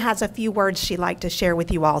 Alina has a few words she'd like to share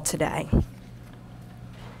with you all today.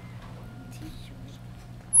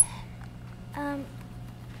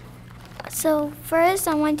 So first,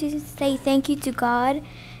 I want to say thank you to God,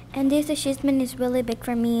 and this achievement is really big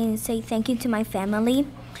for me, and say thank you to my family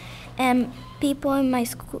and people in my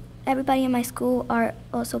school, everybody in my school are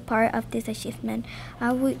also part of this achievement.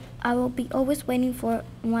 I will be always waiting for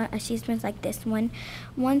more achievements like this one.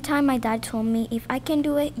 One time my dad told me, if I can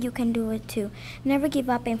do it, you can do it too. Never give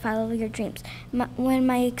up and follow your dreams. When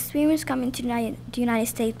my experience coming to the United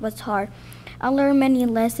States was hard, I learned many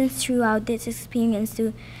lessons throughout this experience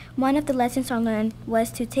too. One of the lessons I learned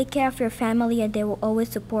was to take care of your family and they will always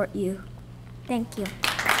support you. Thank you.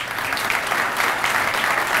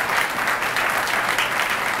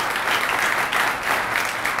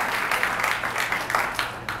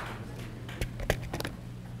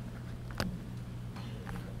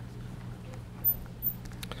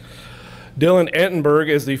 Dylan Entenberg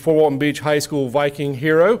is the Fort Walton Beach High School Viking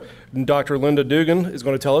hero, and Dr. Linda Dugan is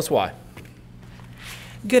going to tell us why.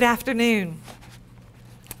 Good afternoon.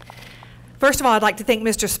 First of all, I'd like to thank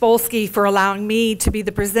Mr. Spolsky for allowing me to be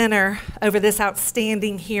the presenter over this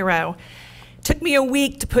outstanding hero. It took me a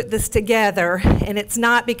week to put this together, and it's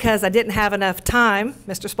not because I didn't have enough time,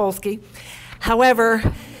 Mr. Spolsky.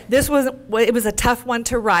 However, it was a tough one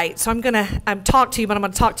to write. So I'm talk to you, but I'm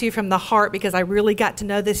going to talk to you from the heart because I really got to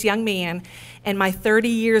know this young man in my 30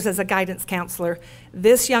 years as a guidance counselor.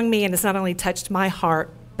 This young man has not only touched my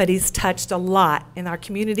heart, but he's touched a lot in our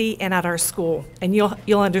community and at our school, and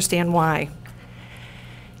you'll understand why.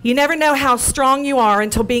 You never know how strong you are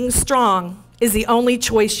until being strong is the only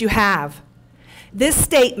choice you have. This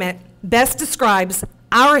statement best describes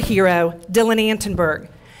our hero, Dylan Entenberg.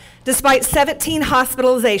 Despite 17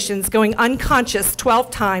 hospitalizations, going unconscious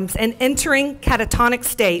 12 times, and entering catatonic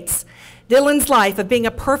states, Dylan's life of being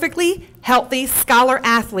a perfectly healthy scholar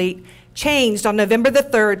athlete changed on November the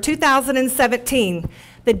 3rd, 2017,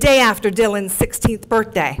 the day after Dylan's 16th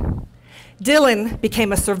birthday. Dylan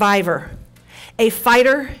became a survivor, a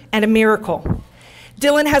fighter, and a miracle.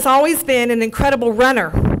 Dylan has always been an incredible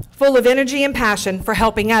runner, full of energy and passion for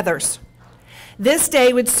helping others. This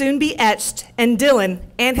day would soon be etched in Dylan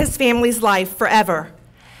and his family's life forever.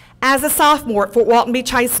 As a sophomore at Fort Walton Beach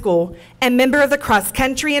High School and member of the cross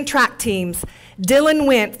country and track teams, Dylan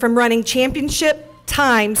went from running championship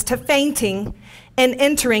times to fainting and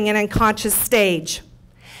entering an unconscious stage.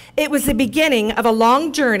 It was the beginning of a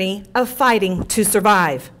long journey of fighting to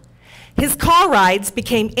survive. His car rides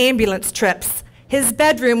became ambulance trips. His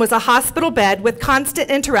bedroom was a hospital bed with constant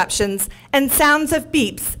interruptions and sounds of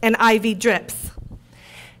beeps and IV drips.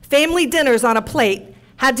 Family dinners on a plate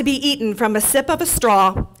had to be eaten from a sip of a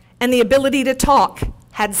straw, and the ability to talk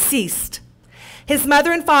had ceased. His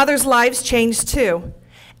mother and father's lives changed too.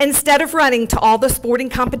 Instead of running to all the sporting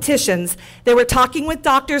competitions, they were talking with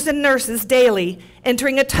doctors and nurses daily,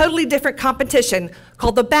 entering a totally different competition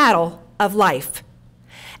called the Battle of Life.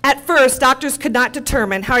 At first, doctors could not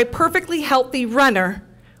determine how a perfectly healthy runner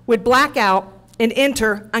would black out and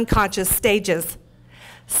enter unconscious stages.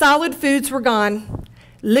 Solid foods were gone,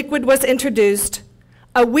 liquid was introduced,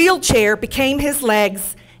 a wheelchair became his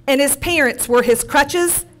legs, and his parents were his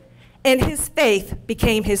crutches, and his faith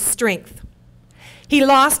became his strength. He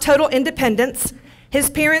lost total independence. His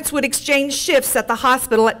parents would exchange shifts at the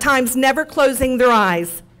hospital, at times never closing their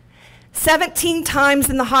eyes. 17 times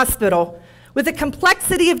in the hospital, with the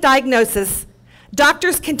complexity of diagnosis,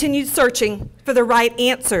 doctors continued searching for the right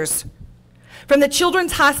answers. From the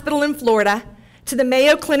Children's Hospital in Florida to the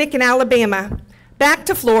Mayo Clinic in Alabama, back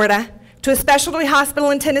to Florida, to a specialty hospital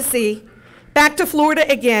in Tennessee, back to Florida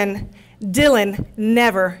again, Dylan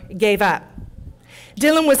never gave up.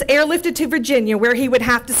 Dylan was airlifted to Virginia, where he would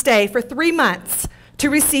have to stay for 3 months to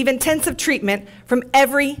receive intensive treatment from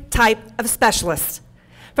every type of specialist.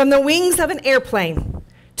 From the wings of an airplane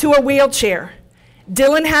to a wheelchair,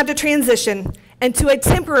 Dylan had to transition into a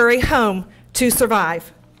temporary home to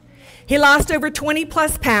survive. He lost over 20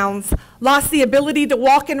 plus pounds, lost the ability to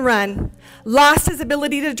walk and run, lost his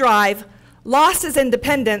ability to drive, lost his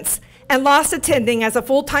independence, and lost attending as a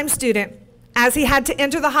full-time student as he had to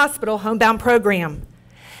enter the hospital homebound program.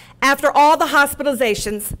 After all the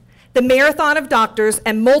hospitalizations, the marathon of doctors,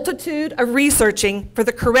 and multitude of researching for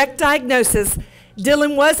the correct diagnosis,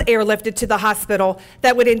 Dylan was airlifted to the hospital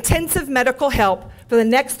that would intensive medical help for the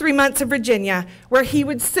next 3 months in Virginia, where he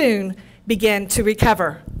would soon begin to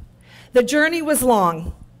recover. The journey was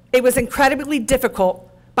long. It was incredibly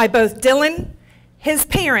difficult by both Dylan, his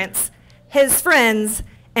parents, his friends,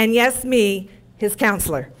 and yes, me, his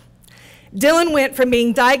counselor. Dylan went from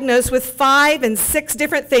being diagnosed with 5 and 6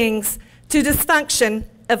 different things to dysfunction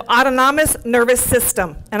of autonomous nervous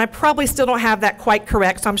system. And I probably still don't have that quite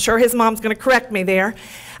correct, so I'm sure his mom's going to correct me there.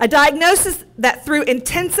 A diagnosis that through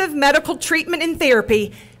intensive medical treatment and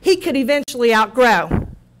therapy, he could eventually outgrow.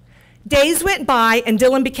 Days went by and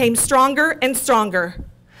Dylan became stronger and stronger,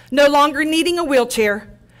 no longer needing a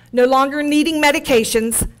wheelchair, no longer needing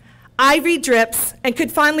medications, IV drips, and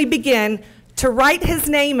could finally begin to write his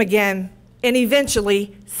name again and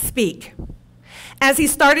eventually speak. As he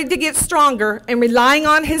started to get stronger and relying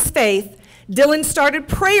on his faith, Dylan started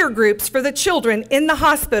prayer groups for the children in the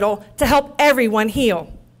hospital to help everyone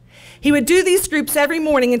heal. He would do these groups every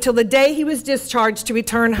morning until the day he was discharged to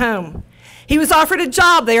return home. He was offered a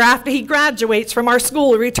job there after he graduates from our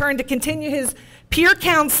school to return to continue his peer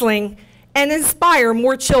counseling and inspire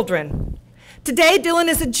more children. Today, Dylan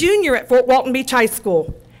is a junior at Fort Walton Beach High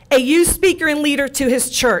School, a youth speaker and leader to his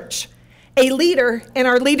church, a leader in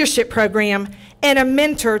our leadership program, and a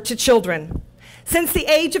mentor to children. Since the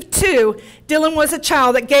age of 2, Dylan was a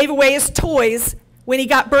child that gave away his toys when he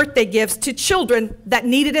got birthday gifts to children that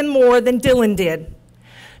needed him more than Dylan did.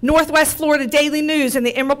 Northwest Florida Daily News and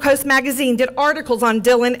the Emerald Coast Magazine did articles on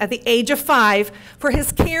Dylan at the age of 5 for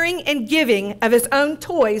his caring and giving of his own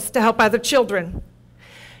toys to help other children.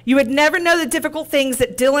 You would never know the difficult things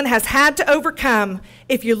that Dylan has had to overcome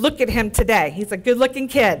if you look at him today. He's a good-looking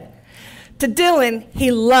kid. To Dylan, he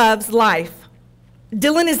loves life.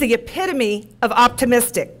 Dylan is the epitome of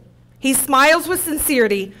optimistic. He smiles with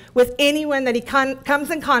sincerity with anyone that he comes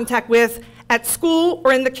in contact with at school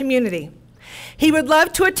or in the community. He would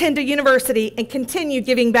love to attend a university and continue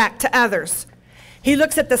giving back to others. He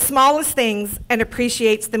looks at the smallest things and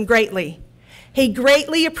appreciates them greatly. He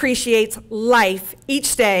greatly appreciates life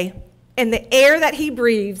each day and the air that he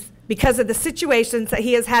breathes because of the situations that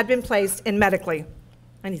he has had been placed in medically.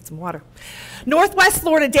 I need some water. Northwest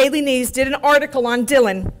Florida Daily News did an article on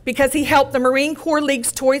Dylan because he helped the Marine Corps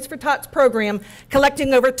League's Toys for Tots program,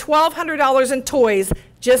 collecting over $1,200 in toys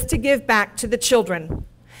just to give back to the children.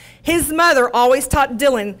 His mother always taught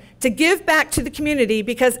Dylan to give back to the community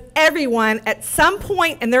because everyone at some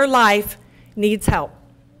point in their life needs help.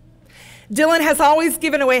 Dylan has always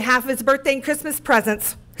given away half of his birthday and Christmas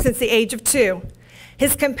presents since the age of 2.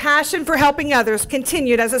 His compassion for helping others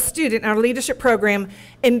continued as a student in our leadership program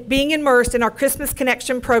and being immersed in our Christmas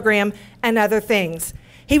Connection program and other things.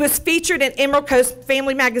 He was featured in Emerald Coast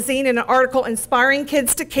Family Magazine in an article inspiring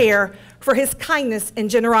kids to care for his kindness and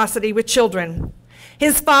generosity with children.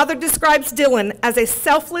 His father describes Dylan as a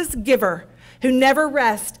selfless giver who never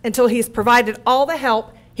rests until he's provided all the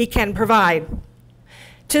help he can provide.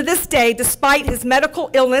 To this day, despite his medical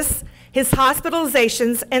illness, his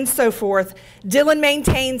hospitalizations, and so forth, Dylan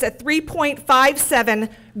maintains a 3.57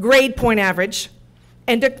 grade point average.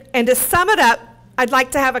 And to sum it up, I'd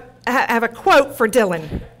like to have a quote for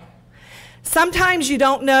Dylan. Sometimes you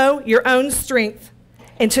don't know your own strength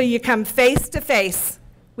until you come face to face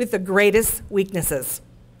with the greatest weaknesses.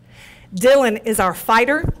 Dylan is our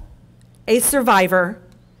fighter, a survivor,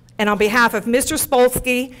 and on behalf of Mr.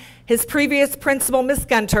 Spolsky, his previous principal, Ms.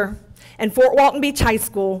 Gunter, and Fort Walton Beach High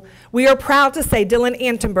School, we are proud to say Dylan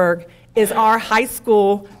Antenberg is our high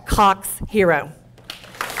school Cox hero.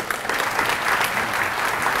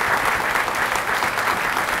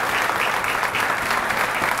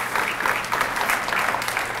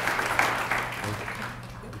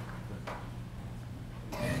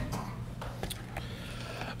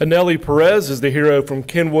 Anelli Perez is the hero from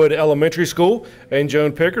Kenwood Elementary School, and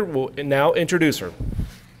Joan Pickard will now introduce her.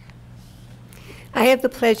 I have the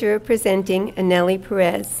pleasure of presenting Anelli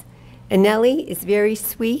Perez. Anelli is very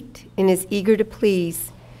sweet and is eager to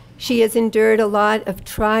please. She has endured a lot of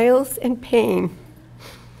trials and pain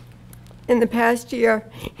in the past year,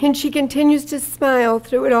 and she continues to smile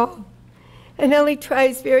through it all. Anelli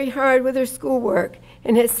tries very hard with her schoolwork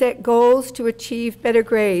and has set goals to achieve better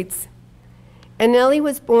grades. Anelli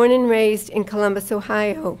was born and raised in Columbus,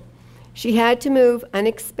 Ohio. She had to move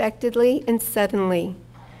unexpectedly and suddenly.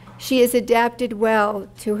 She has adapted well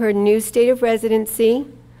to her new state of residency,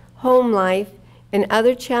 home life, and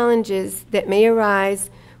other challenges that may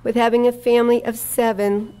arise with having a family of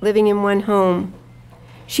 7 living in one home.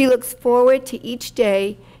 She looks forward to each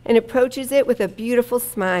day and approaches it with a beautiful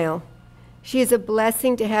smile. She is a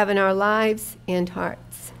blessing to have in our lives and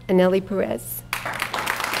hearts. Anelli Perez.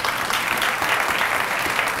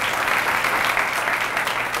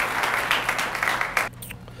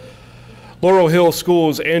 Laurel Hill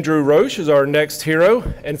School's Andrew Roche is our next hero,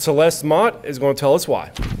 and Celeste Mott is going to tell us why.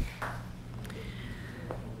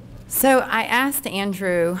 So I asked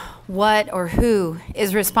Andrew what or who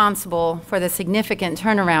is responsible for the significant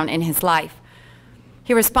turnaround in his life.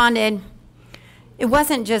 He responded, "It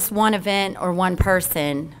wasn't just one event or one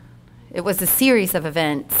person. It was a series of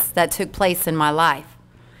events that took place in my life."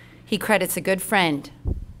 He credits a good friend,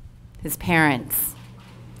 his parents,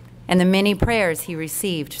 and the many prayers he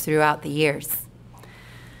received throughout the years.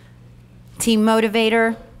 Team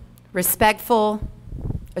motivator, respectful,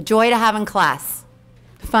 a joy to have in class,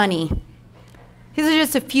 funny, These are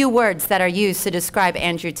just a few words that are used to describe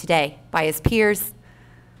Andrew today by his peers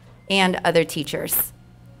and other teachers.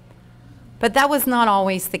 But that was not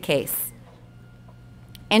always the case.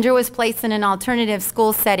 Andrew was placed in an alternative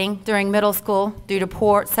school setting during middle school due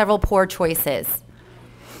to several poor choices.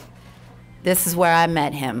 This is where I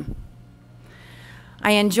met him.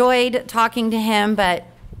 I enjoyed talking to him, but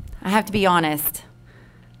I have to be honest,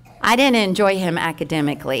 I didn't enjoy him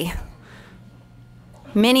academically.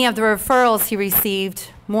 Many of the referrals he received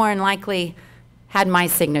more than likely had my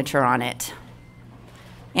signature on it.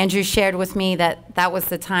 Andrew shared with me that that was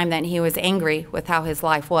the time that he was angry with how his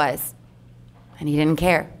life was, and he didn't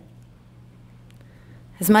care.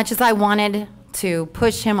 As much as I wanted to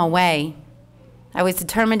push him away, I was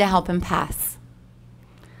determined to help him pass.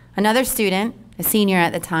 Another student, a senior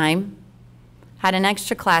at the time, had an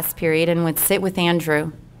extra class period and would sit with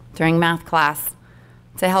Andrew during math class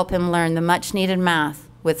to help him learn the much-needed math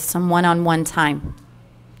with some one-on-one time.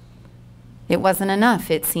 It wasn't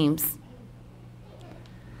enough, it seems.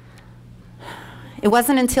 It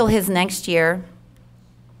wasn't until his next year,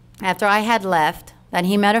 after I had left, that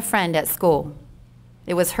he met a friend at school.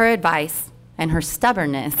 It was her advice and her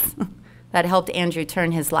stubbornness that helped Andrew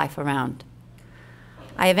turn his life around.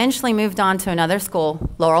 I eventually moved on to another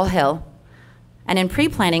school, Laurel Hill, and in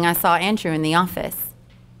pre-planning, I saw Andrew in the office.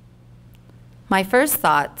 My first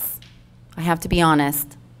thoughts, I have to be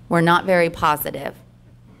honest, were not very positive.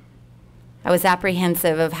 I was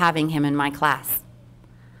apprehensive of having him in my class,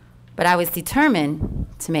 but I was determined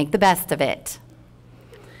to make the best of it.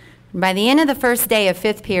 By the end of the first day of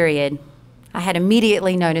fifth period, I had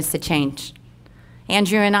immediately noticed a change.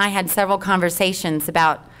 Andrew and I had several conversations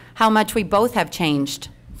about how much we both have changed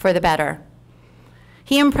for the better.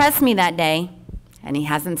 He impressed me that day, and he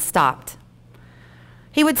hasn't stopped.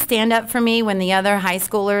 He would stand up for me when the other high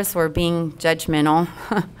schoolers were being judgmental.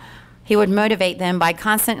 He would motivate them by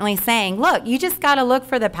constantly saying, "Look, you just got to look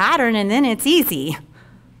for the pattern and then it's easy."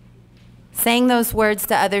 Saying those words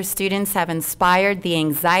to other students have inspired the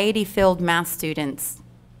anxiety-filled math students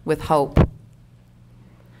with hope.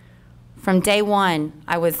 From day one,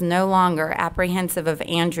 I was no longer apprehensive of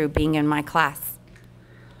Andrew being in my class.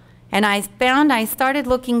 And I found I started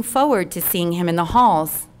looking forward to seeing him in the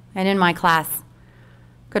halls and in my class.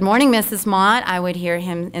 "Good morning, Mrs. Mott," I would hear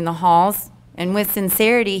him in the halls, and with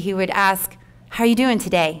sincerity, he would ask, "How are you doing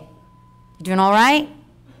today? You doing all right?"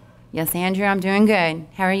 "Yes, Andrew, I'm doing good.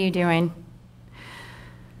 How are you doing?"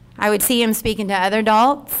 I would see him speaking to other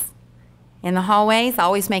adults in the hallways,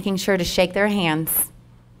 always making sure to shake their hands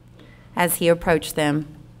as he approached them.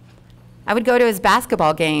 I would go to his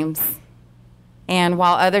basketball games, and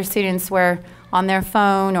while other students were on their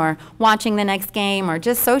phone or watching the next game or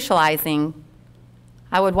just socializing,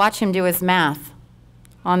 I would watch him do his math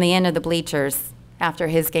on the end of the bleachers after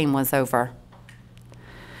his game was over.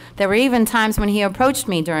 There were even times when he approached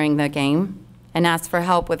me during the game and asked for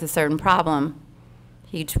help with a certain problem.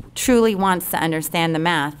 He truly wants to understand the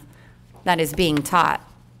math that is being taught.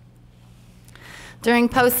 During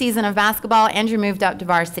postseason of basketball, Andrew moved up to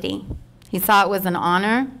varsity. He saw it was an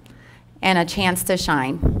honor and a chance to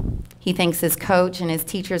shine. He thanks his coach and his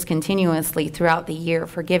teachers continuously throughout the year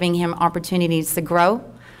for giving him opportunities to grow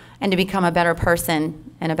and to become a better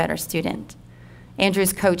person and a better student.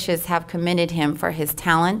 Andrew's coaches have commended him for his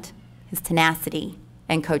talent, his tenacity,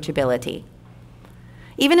 and coachability.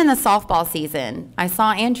 Even in the softball season, I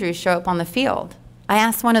saw Andrew show up on the field. I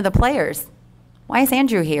asked one of the players, "Why is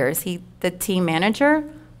Andrew here? Is he the team manager?"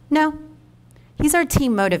 "No, he's our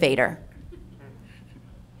team motivator."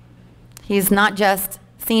 He's not just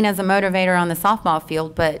seen as a motivator on the softball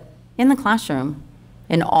field, but in the classroom,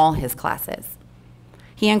 in all his classes.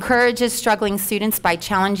 He encourages struggling students by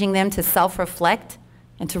challenging them to self-reflect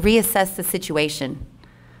and to reassess the situation.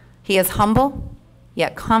 He is humble,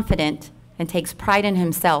 yet confident, and takes pride in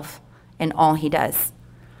himself and all he does.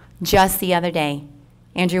 Just the other day,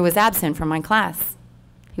 Andrew was absent from my class.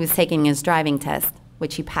 He was taking his driving test,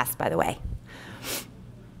 which he passed, by the way.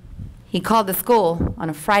 He called the school on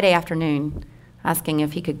a Friday afternoon, asking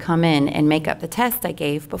if he could come in and make up the test I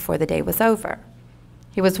gave before the day was over.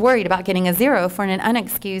 He was worried about getting a 0 for an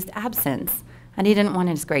unexcused absence, and he didn't want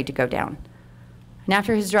his grade to go down. And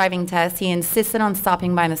after his driving test, he insisted on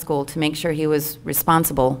stopping by the school to make sure he was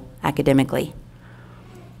responsible academically.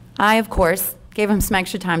 I, of course, gave him some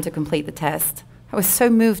extra time to complete the test. I was so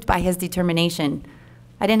moved by his determination.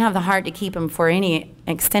 I didn't have the heart to keep him for any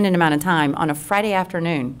extended amount of time on a Friday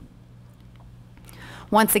afternoon.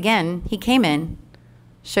 Once again, he came in,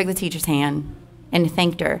 shook the teacher's hand, and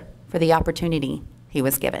thanked her for the opportunity he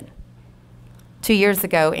was given. 2 years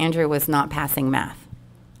ago, Andrew was not passing math,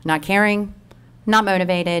 not caring, not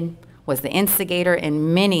motivated, was the instigator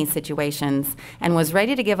in many situations, and was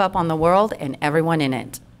ready to give up on the world and everyone in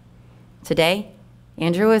it. Today,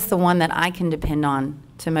 Andrew is the one that I can depend on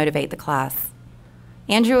to motivate the class.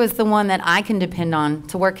 Andrew is the one that I can depend on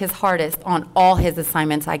to work his hardest on all his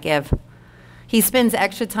assignments I give. He spends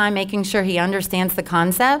extra time making sure he understands the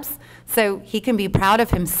concepts so he can be proud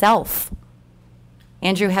of himself.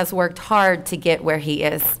 Andrew has worked hard to get where he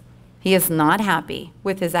is. He is not happy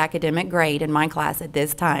with his academic grade in my class at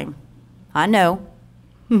this time. I know,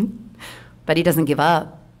 but he doesn't give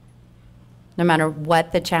up, no matter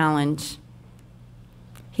what the challenge.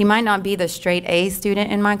 He might not be the straight A student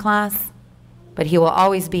in my class, but he will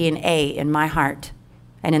always be an A in my heart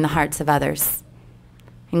and in the hearts of others.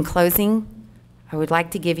 In closing, I would like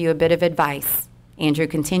to give you a bit of advice Andrew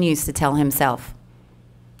continues to tell himself.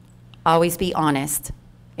 Always be honest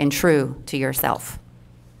and true to yourself.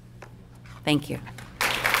 Thank you.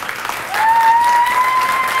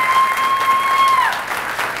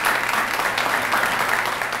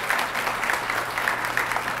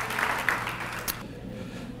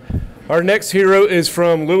 Our next hero is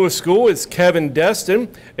from Lewis School. It's Kevin Destin,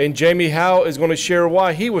 and Jamie Howe is going to share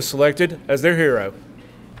why he was selected as their hero.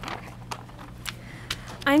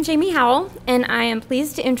 I'm Jamie Howell, and I am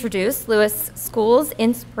pleased to introduce Lewis School's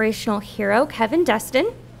inspirational hero, Kevin Destin.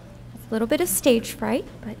 It's a little bit of stage fright,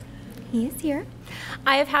 but he is here.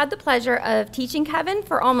 I have had the pleasure of teaching Kevin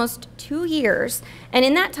for almost 2 years, and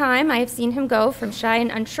in that time, I have seen him go from shy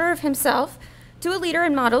and unsure of himself to a leader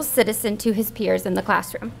and model citizen to his peers in the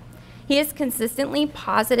classroom. He is consistently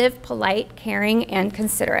positive, polite, caring, and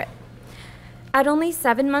considerate. At only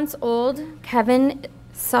 7 months old, Kevin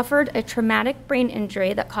suffered a traumatic brain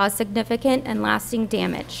injury that caused significant and lasting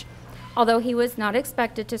damage. Although he was not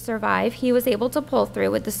expected to survive, he was able to pull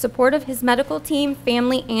through with the support of his medical team,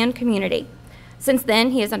 family, and community. Since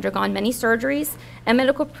then, he has undergone many surgeries and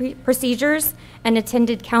medical procedures and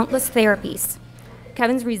attended countless therapies.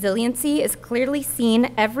 Kevin's resiliency is clearly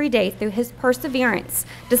seen every day through his perseverance,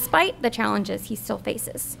 despite the challenges he still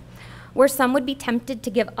faces. Where some would be tempted to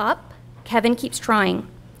give up, Kevin keeps trying.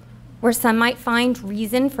 Where some might find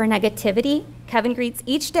reason for negativity, Kevin greets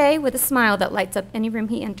each day with a smile that lights up any room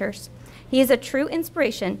he enters. He is a true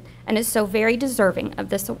inspiration and is so very deserving of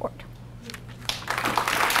this award.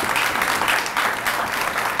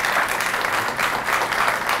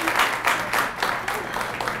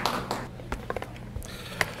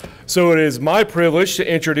 So it is my privilege to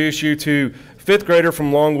introduce you to fifth grader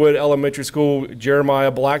from Longwood Elementary School,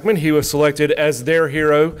 Jeremiah Blackman. He was selected as their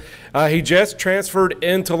hero. He just transferred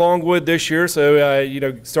into Longwood this year,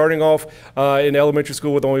 so starting off in elementary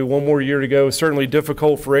school with only 1 more year to go is certainly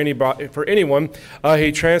difficult for anyone.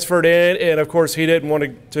 He transferred in, and of course, he didn't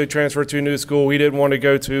want to transfer to a new school. He didn't want to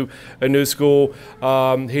go to a new school.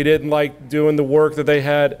 He didn't like doing the work that they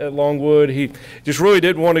had at Longwood. He just really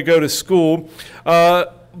didn't want to go to school.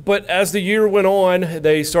 But as the year went on,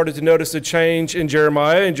 they started to notice a change in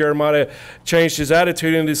Jeremiah, and Jeremiah changed his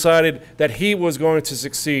attitude and decided that he was going to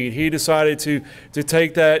succeed. He decided to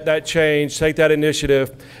take that change, take that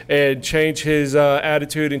initiative, and change his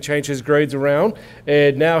attitude and change his grades around.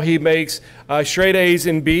 And now he makes straight A's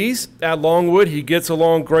and B's at Longwood. He gets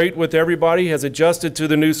along great with everybody, has adjusted to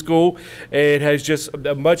the new school, and has just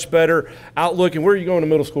a much better outlook. And where are you going to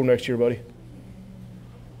middle school next year, buddy?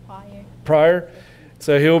 Pryor.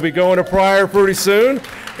 So he'll be going to Pryor pretty soon.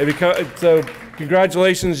 So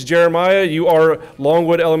congratulations, Jeremiah. You are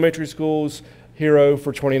Longwood Elementary School's hero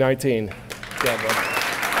for 2019. Good job, bud.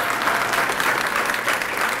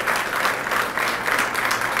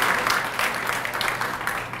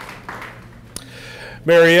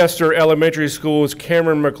 Mary Esther Elementary School's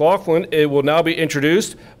Cameron McLaughlin. It will now be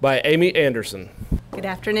introduced by Amy Anderson. Good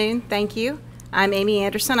afternoon. Thank you. I'm Amy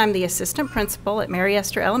Anderson. I'm the assistant principal at Mary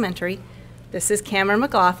Esther Elementary. This is Cameron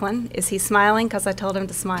McLaughlin. Is he smiling? Because I told him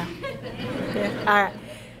to smile. Yeah. All right.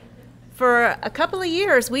 For a couple of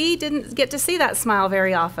years, we didn't get to see that smile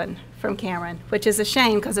very often from Cameron, which is a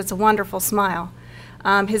shame because it's a wonderful smile.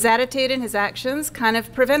 His attitude and his actions kind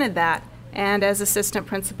of prevented that. And as assistant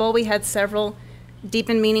principal, we had several deep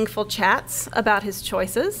and meaningful chats about his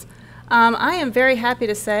choices. I am very happy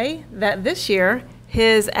to say that this year,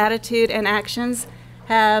 his attitude and actions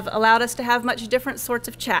have allowed us to have much different sorts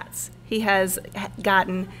of chats. He has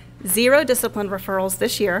gotten 0 discipline referrals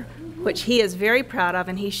this year, which he is very proud of,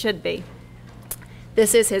 and he should be.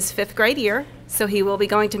 This is his 5th grade year, so he will be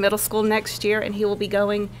going to middle school next year, and he will be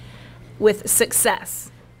going with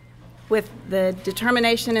success, with the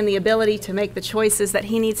determination and the ability to make the choices that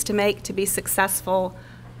he needs to make to be successful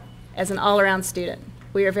as an all-around student.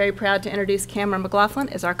 We are very proud to introduce Cameron McLaughlin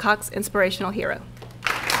as our Cox Inspirational Hero.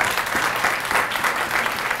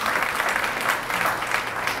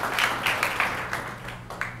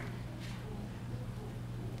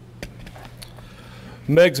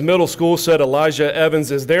 Meigs Middle School said Elijah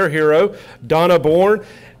Evans is their hero. Donna Bourne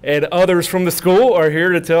and others from the school are here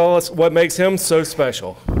to tell us what makes him so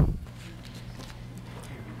special.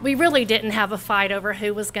 We really didn't have a fight over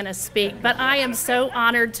who was going to speak, but I am so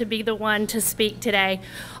honored to be the one to speak today.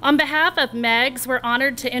 On behalf of Meigs, we're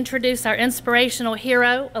honored to introduce our inspirational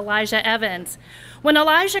hero, Elijah Evans. When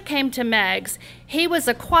Elijah came to Meigs, he was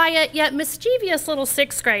a quiet yet mischievous little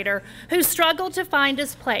sixth grader who struggled to find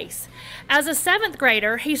his place. As a seventh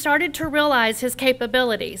grader, he started to realize his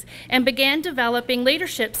capabilities and began developing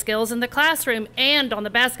leadership skills in the classroom and on the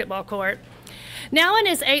basketball court. Now in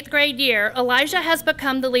his 8th grade year, Elijah has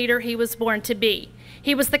become the leader he was born to be.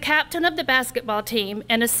 He was the captain of the basketball team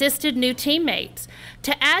and assisted new teammates.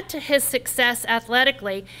 To add to his success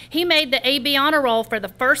athletically, he made the AB honor roll for the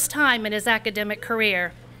first time in his academic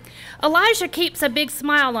career. Elijah keeps a big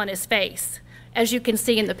smile on his face, as you can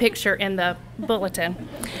see in the picture in the bulletin,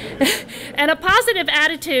 and a positive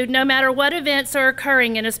attitude no matter what events are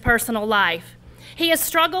occurring in his personal life. He has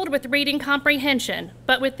struggled with reading comprehension,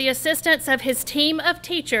 but with the assistance of his team of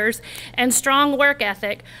teachers and strong work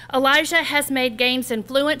ethic, Elijah has made gains in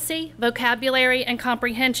fluency, vocabulary, and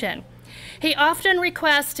comprehension. He often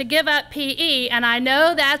requests to give up PE, and I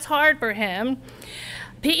know that's hard for him,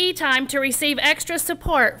 PE time, to receive extra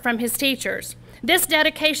support from his teachers. This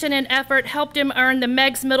dedication and effort helped him earn the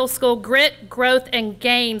Meigs Middle School Grit, Growth, and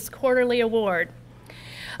Gains Quarterly Award.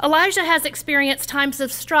 Elijah has experienced times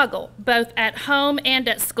of struggle, both at home and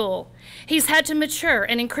at school. He's had to mature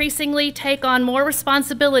and increasingly take on more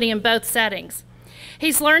responsibility in both settings.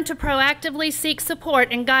 He's learned to proactively seek support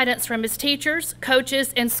and guidance from his teachers,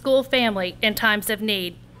 coaches, and school family in times of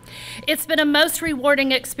need. It's been a most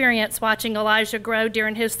rewarding experience watching Elijah grow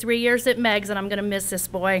during his 3 years at Meigs, and I'm going to miss this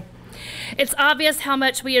boy. It's obvious how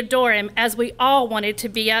much we adore him, as we all wanted to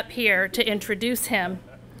be up here to introduce him.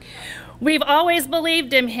 We've always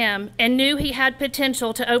believed in him and knew he had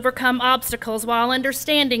potential to overcome obstacles while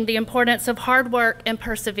understanding the importance of hard work and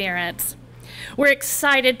perseverance. We're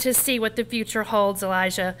excited to see what the future holds,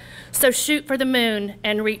 Elijah. So shoot for the moon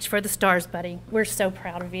and reach for the stars, buddy. We're so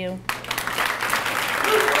proud of you.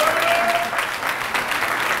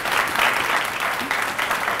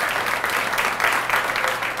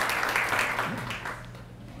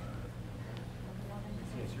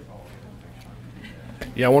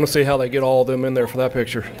 Yeah, I want to see how they get all of them in there for that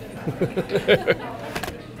picture.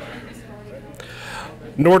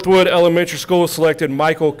 Northwood Elementary School selected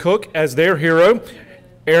Michael Cook as their hero.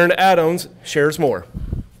 Erin Adams shares more.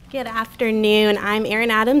 Good afternoon. I'm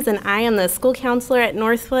Erin Adams, and I am the school counselor at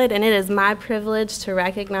Northwood, and it is my privilege to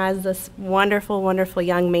recognize this wonderful, wonderful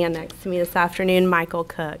young man next to me this afternoon, Michael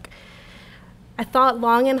Cook. I thought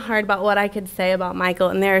long and hard about what I could say about Michael,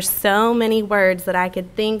 and there are so many words that I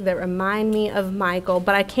could think that remind me of Michael,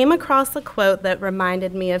 but I came across a quote that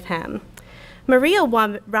reminded me of him. Maria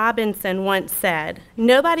Robinson once said,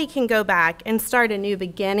 "Nobody can go back and start a new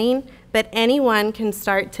beginning, but anyone can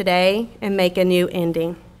start today and make a new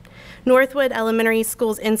ending." Northwood Elementary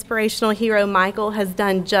School's inspirational hero, Michael, has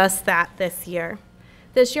done just that this year.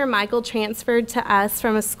 This year, Michael transferred to us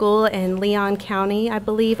from a school in Leon County, I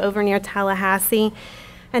believe, over near Tallahassee,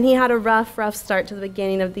 and he had a rough start to the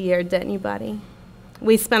beginning of the year, didn't you, buddy?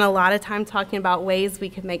 We spent a lot of time talking about ways we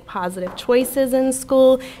could make positive choices in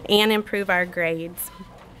school and improve our grades.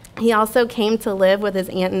 He also came to live with his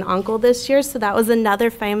aunt and uncle this year, so that was another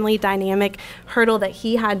family dynamic hurdle that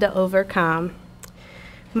he had to overcome.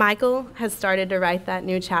 Michael has started to write that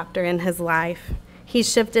new chapter in his life. He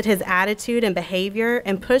shifted his attitude and behavior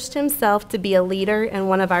and pushed himself to be a leader in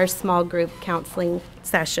one of our small group counseling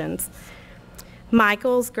sessions.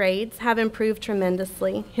 Michael's grades have improved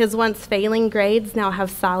tremendously. His once failing grades now have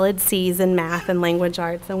solid C's in math and language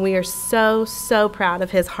arts, and we are so, so proud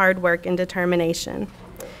of his hard work and determination.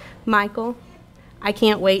 Michael, I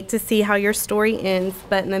can't wait to see how your story ends,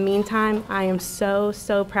 but in the meantime, I am so,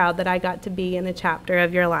 so proud that I got to be in a chapter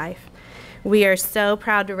of your life. We are so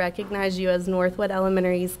proud to recognize you as Northwood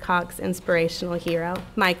Elementary's Cox Inspirational Hero,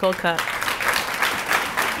 Michael Cook.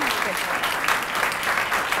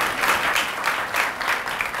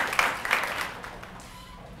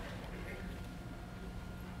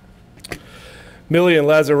 Millian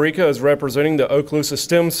Lazarica is representing the Okaloosa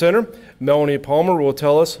STEM Center. Melanie Palmer will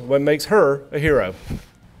tell us what makes her a hero.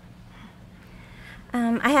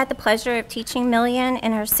 I had the pleasure of teaching Millian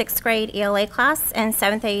in her 6th grade ELA class and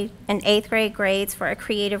 7th and 8th grade grades for a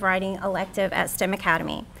creative writing elective at STEM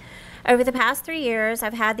Academy. Over the past 3 years,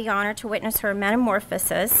 I've had the honor to witness her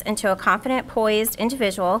metamorphosis into a confident, poised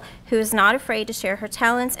individual who is not afraid to share her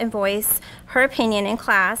talents and voice her opinion in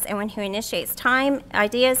class, and who initiates time,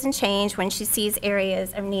 ideas, and change when she sees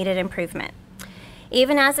areas of needed improvement.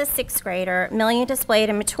 Even as a sixth grader, Million displayed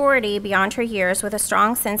a maturity beyond her years with a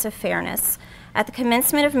strong sense of fairness. At the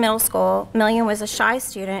commencement of middle school, Million was a shy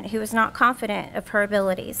student who was not confident of her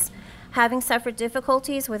abilities. Having suffered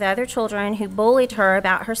difficulties with other children who bullied her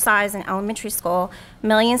about her size in elementary school,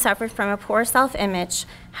 Million suffered from a poor self-image.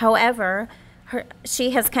 However,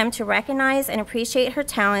 she has come to recognize and appreciate her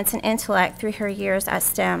talents and intellect through her years at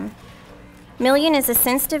STEM. Million is a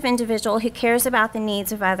sensitive individual who cares about the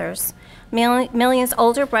needs of others. Million's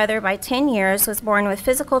older brother by 10 years was born with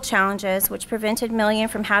physical challenges which prevented Million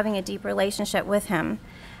from having a deep relationship with him.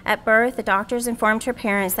 At birth, the doctors informed her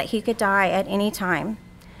parents that he could die at any time.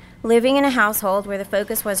 Living in a household where the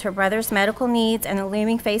focus was her brother's medical needs and the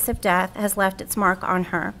looming face of death has left its mark on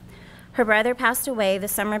her. Her brother passed away the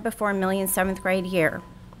summer before Million's 7th grade year.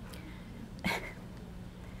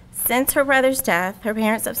 Since her brother's death, her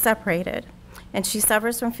parents have separated, and she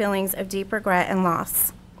suffers from feelings of deep regret and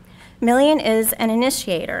loss. Million is an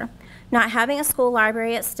initiator. Not having a school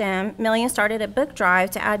library at STEM, Million started a book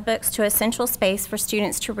drive to add books to a central space for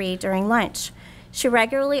students to read during lunch. She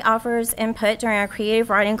regularly offers input during our creative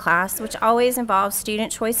writing class, which always involves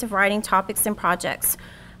student choice of writing topics and projects.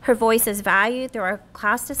 Her voice is valued through our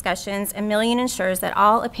class discussions, and Million ensures that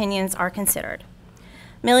all opinions are considered.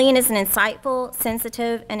 Million is an insightful,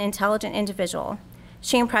 sensitive, and intelligent individual.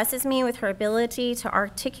 She impresses me with her ability to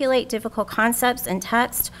articulate difficult concepts in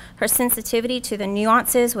text, her sensitivity to the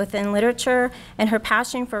nuances within literature, and her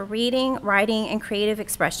passion for reading, writing, and creative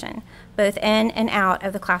expression, both in and out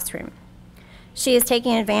of the classroom. She is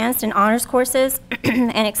taking advanced and honors courses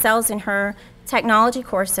and excels in her technology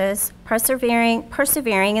courses, persevering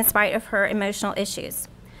in spite of her emotional issues.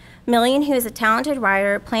 Million, who is a talented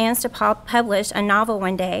writer, plans to publish a novel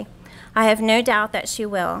one day. I have no doubt that she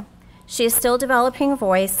will. She is still developing a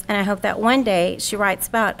voice, and I hope that one day she writes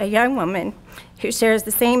about a young woman who shares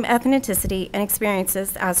the same ethnicity and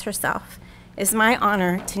experiences as herself. It is my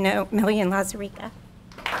honor to know Million Lazarica.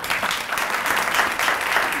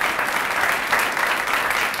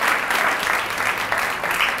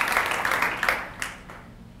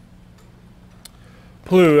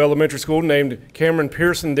 Plough Elementary School named Cameron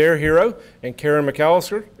Pearson their hero, and Karen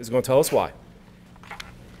McAllister is going to tell us why.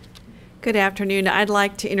 Good afternoon. I'd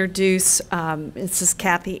like to introduce Mrs.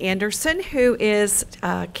 Kathy Anderson, who is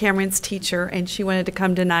Cameron's teacher, and she wanted to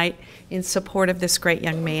come tonight in support of this great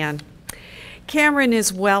young man. Cameron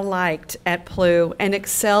is well liked at Plough and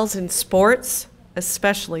excels in sports,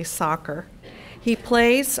 especially soccer. He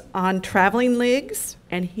plays on traveling leagues,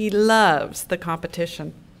 and he loves the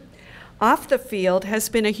competition. Off the field has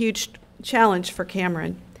been a huge challenge for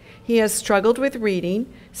Cameron. He has struggled with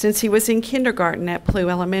reading since he was in kindergarten at Plough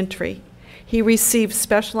Elementary. He received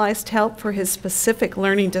specialized help for his specific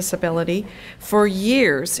learning disability for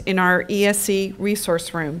years in our ESE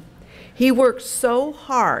resource room. He worked so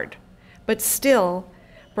hard, but still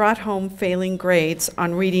brought home failing grades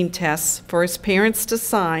on reading tests for his parents to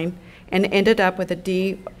sign and ended up with a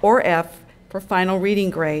D or F for final reading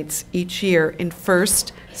grades each year in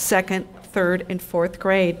 1st, 2nd, 3rd, and 4th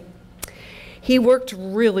grade. He worked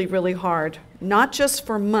really, really hard, not just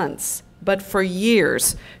for months, but for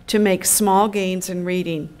years to make small gains in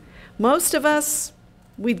reading. Most of us,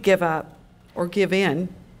 we'd give up or give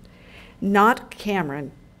in. Not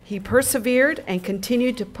Cameron. He persevered and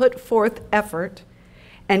continued to put forth effort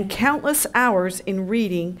and countless hours in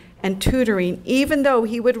reading and tutoring, even though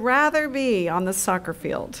he would rather be on the soccer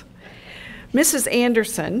field. Mrs.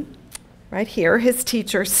 Anderson, right here, his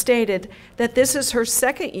teacher, stated that this is her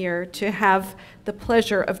 2nd year to have the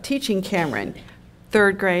pleasure of teaching Cameron,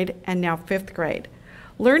 3rd grade and now 5th grade.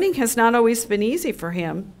 Learning has not always been easy for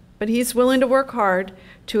him, but he's willing to work hard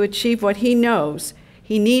to achieve what he knows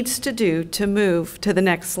he needs to do to move to the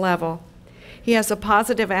next level. He has a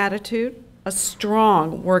positive attitude, a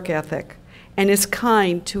strong work ethic, and is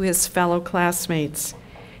kind to his fellow classmates.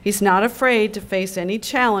 He's not afraid to face any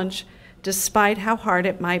challenge despite how hard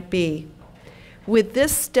it might be. With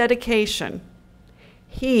this dedication,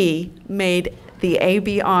 he made the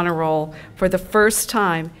AB honor roll for the first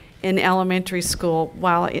time in elementary school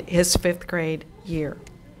while in his 5th grade year.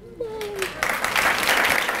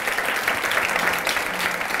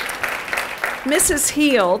 Mrs.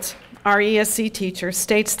 Heald, our ESE teacher,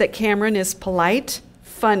 states that Cameron is polite,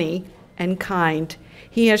 funny, and kind.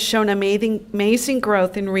 He has shown amazing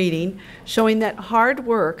growth in reading, showing that hard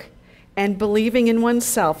work and believing in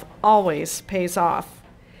oneself always pays off.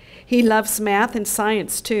 He loves math and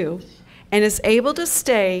science too, and is able to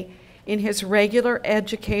stay in his regular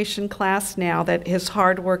education class now that his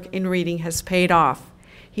hard work in reading has paid off.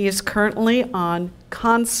 He is currently on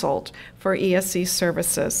consult for ESE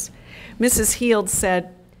services. Mrs. Heald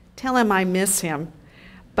said, "Tell him I miss him.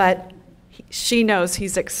 but she knows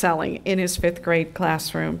he's excelling in his 5th grade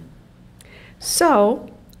classroom.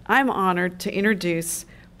 So I'm honored to introduce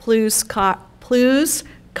Plu's Cox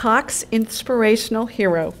Inspirational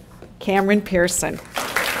Hero, Cameron Pearson.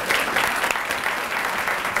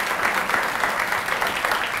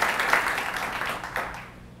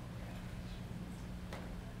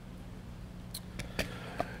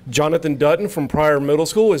 Jonathan Dutton from Pryor Middle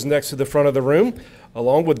School is next to the front of the room,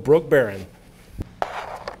 along with Brooke Barron.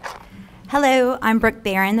 Hello, I'm Brooke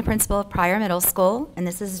Barron, the principal of Pryor Middle School, and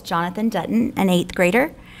this is Jonathan Dutton, an 8th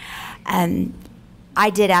grader. I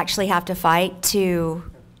did actually have to fight to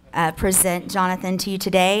present Jonathan to you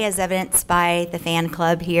today, as evidenced by the fan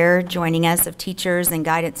club here joining us of teachers and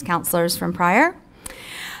guidance counselors from Pryor.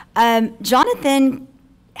 Jonathan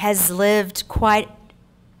has lived quite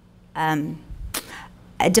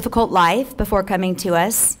a difficult life before coming to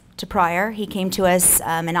us, to Pryor. He came to us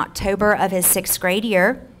in October of his 6th grade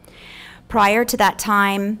year. Prior to that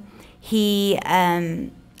time, he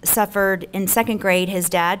suffered in 2nd grade. His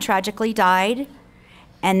dad tragically died.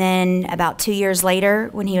 And then about 2 years later,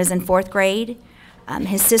 when he was in 4th grade,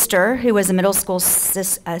 his sister, who was a middle school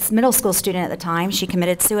student at the time, she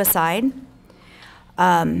committed suicide.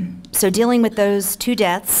 So dealing with those 2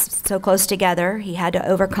 deaths so close together, he had to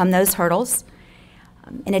overcome those hurdles.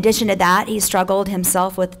 In addition to that, he struggled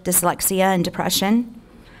himself with dyslexia and depression.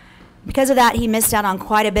 Because of that, he missed out on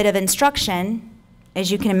quite a bit of instruction,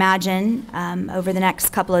 as you can imagine, over the next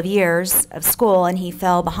couple of years of school, and he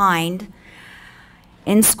fell behind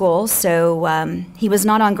in school, so he was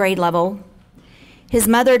not on grade level. His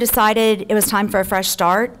mother decided it was time for a fresh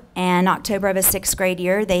start, and in October of his 6th grade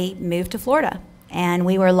year, they moved to Florida, and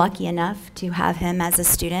we were lucky enough to have him as a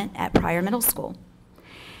student at Pryor Middle School.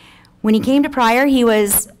 When he came to Pryor, he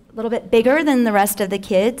was a little bit bigger than the rest of the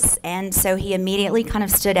kids, and so he immediately kind of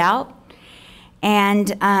stood out.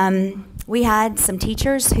 And we had some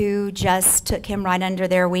teachers who just took him right under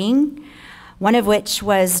their wing, one of which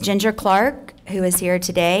was Ginger Clark, who is here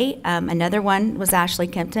today. Another one was Ashley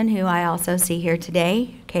Kempton, who I also see here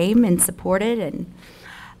today, came and supported, and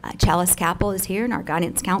Chalice Capel is here, and our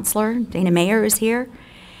guidance counselor, Dana Mayer, is here.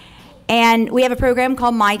 And we have a program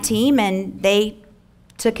called My Team, and they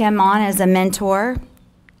took him on as a mentor,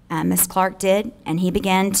 Miss Clark did, and he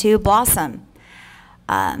began to blossom.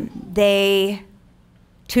 They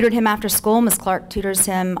tutored him after school. Miss Clark tutors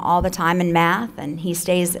him all the time in math, and he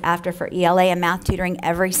stays after for ELA and math tutoring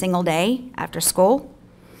every single day after school.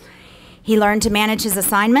 He learned to manage his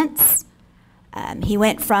assignments. He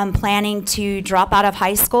went from planning to drop out of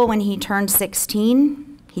high school when he turned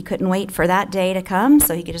 16. He couldn't wait for that day to come,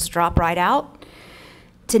 so he could just drop right out,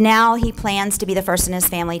 to now he plans to be the first in his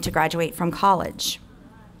family to graduate from college.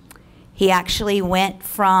 He actually went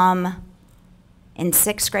from in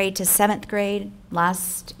 6th grade to 7th grade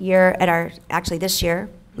last year actually this year,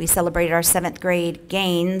 we celebrated our 7th grade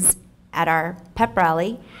gains at our pep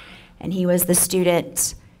rally, and he was the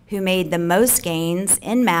student who made the most gains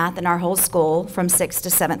in math in our whole school from 6th to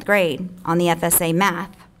 7th grade on the FSA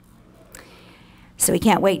math. So we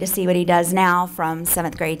can't wait to see what he does now from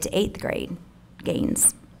 7th grade to 8th grade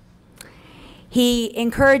gains. He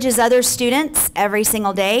encourages other students every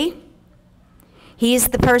single day. He's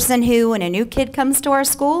the person who, when a new kid comes to our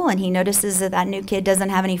school and he notices that that new kid doesn't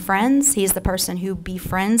have any friends, he's the person who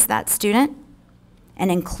befriends that student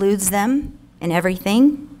and includes them in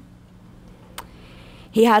everything.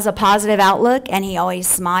 He has a positive outlook, and he always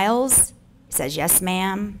smiles. He says, yes,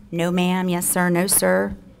 ma'am, no, ma'am, yes, sir, no,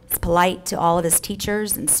 sir. He's polite to all of his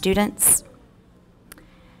teachers and students.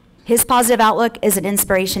 His positive outlook is an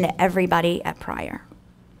inspiration to everybody at Pryor.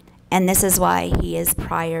 And this is why he is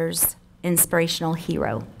Pryor's inspirational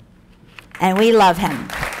hero. And we love him.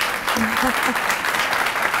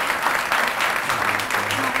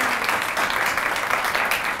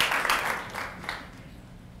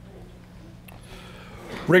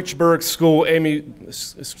 Richburg School's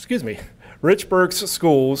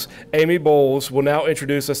Amy Bowles will now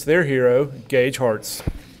introduce us to their hero, Gage Hartz.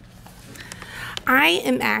 I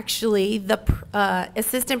am actually the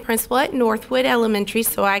assistant principal at Northwood Elementary,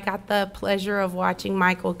 so I got the pleasure of watching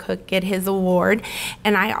Michael Cook get his award,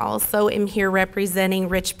 and I also am here representing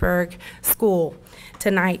Richburg School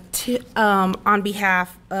tonight on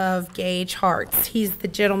behalf of Gage Hartz. He's the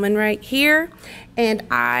gentleman right here, and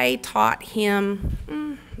I taught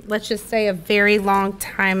him, let's just say, a very long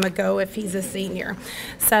time ago if he's a senior.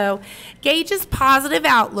 So Gage's positive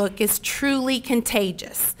outlook is truly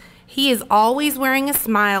contagious. He is always wearing a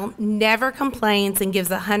smile, never complains, and gives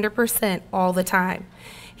 100% all the time.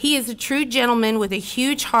 He is a true gentleman with a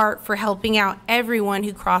huge heart for helping out everyone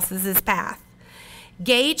who crosses his path.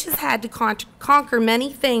 Gage has had to conquer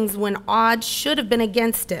many things when odds should have been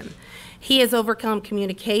against him. He has overcome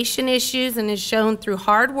communication issues and has shown through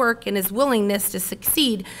hard work and his willingness to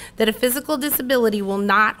succeed that a physical disability will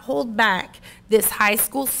not hold back this high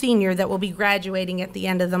school senior that will be graduating at the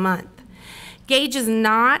end of the month. Gage has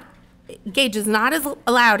not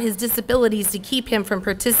allowed his disabilities to keep him from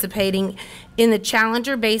participating in the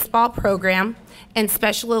Challenger baseball program and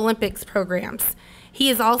Special Olympics programs. He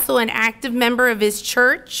is also an active member of his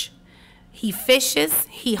church. He fishes,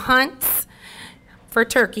 he hunts, for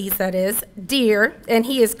turkeys, that is, deer, and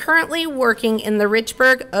he is currently working in the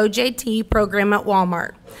Richburg OJT program at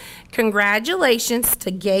Walmart. Congratulations to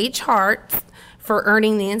Gage Hart for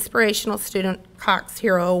earning the Inspirational Student Cox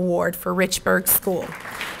Hero Award for Richburg School.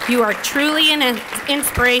 You are truly an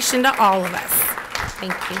inspiration to all of us.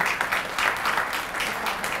 Thank you.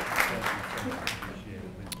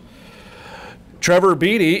 Trevor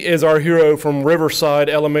Beatty is our hero from Riverside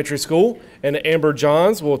Elementary School, and Amber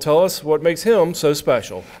Johns will tell us what makes him so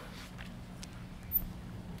special.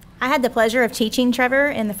 I had the pleasure of teaching Trevor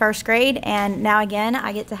in the 1st grade, and now again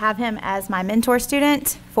I get to have him as my mentor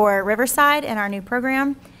student for Riverside in our new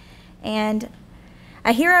program. And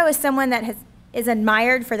a hero is someone that is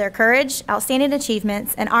admired for their courage, outstanding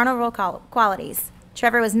achievements, and honorable qualities.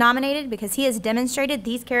 Trevor was nominated because he has demonstrated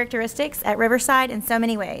these characteristics at Riverside in so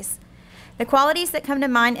many ways. The qualities that come to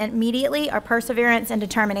mind immediately are perseverance and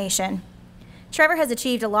determination. Trevor has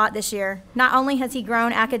achieved a lot this year. Not only has he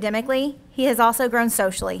grown academically, he has also grown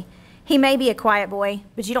socially. He may be a quiet boy,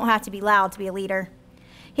 but you don't have to be loud to be a leader.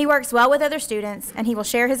 He works well with other students, and he will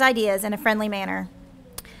share his ideas in a friendly manner.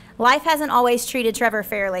 Life hasn't always treated Trevor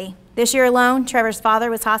fairly. This year alone, Trevor's father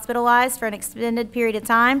was hospitalized for an extended period of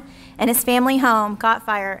time, and his family home caught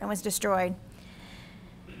fire and was destroyed.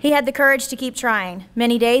 He had the courage to keep trying.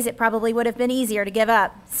 Many days it probably would have been easier to give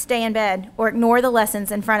up, stay in bed, or ignore the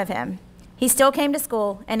lessons in front of him. He still came to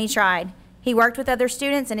school, and he tried. He worked with other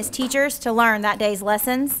students and his teachers to learn that day's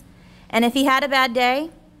lessons. And if he had a bad day,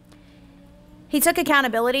 he took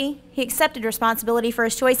accountability, he accepted responsibility for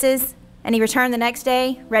his choices, and he returned the next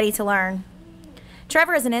day ready to learn.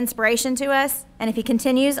 Trevor is an inspiration to us, and if he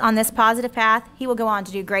continues on this positive path, he will go on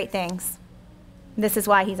to do great things. This is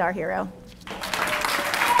why he's our hero.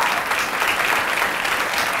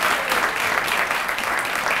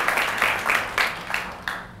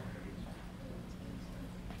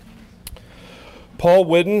 Paul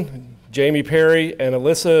Whidden, Jamie Perry, and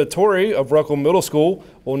Alyssa Torrey of Ruckle Middle School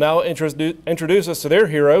will now introduce us to their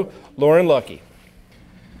hero, Lauren Lucky.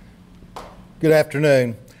 Good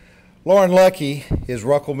afternoon. Lauren Lucky is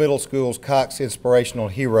Ruckle Middle School's Cox Inspirational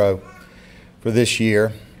Hero for this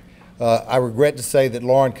year. I regret to say that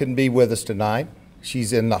Lauren couldn't be with us tonight.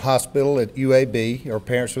 She's in the hospital at UAB. Her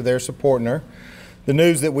parents are there supporting her. The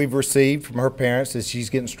news that we've received from her parents is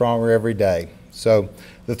she's getting stronger every day. So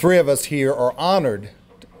the three of us here are honored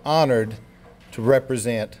to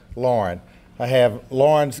represent Lauren. I have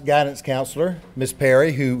Lauren's guidance counselor, Ms.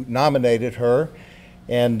 Perry, who nominated her,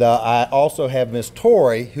 and I also have Ms.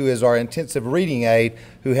 Torrey, who is our intensive reading aide,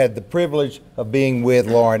 who had the privilege of being with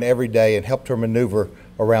Lauren every day and helped her maneuver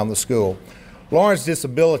around the school. Lauren's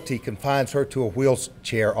disability confines her to a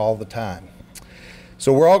wheelchair all the time.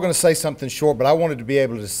 So we're all going to say something short, but I wanted to be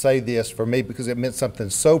able to say this for me because it meant something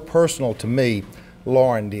so personal to me.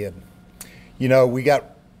 Lauren did. You know, we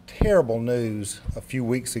got terrible news a few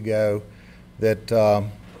weeks ago that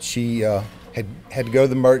she had to go to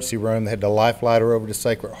the emergency room. They had to life flight her over to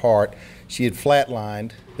Sacred Heart. She had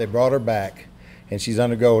flatlined. They brought her back, and she's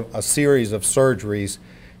undergone a series of surgeries,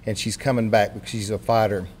 and she's coming back because she's a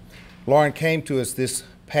fighter. Lauren came to us this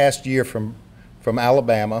past year from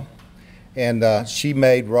Alabama, and she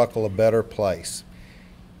made Ruckle a better place.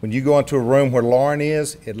 When you go into a room where Lauren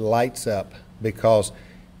is, it lights up because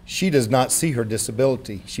she does not see her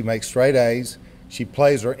disability. She makes straight A's. She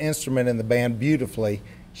plays her instrument in the band beautifully.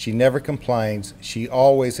 She never complains. She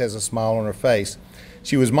always has a smile on her face.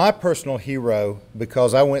 She was my personal hero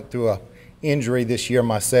because I went through an injury this year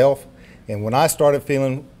myself, and when I started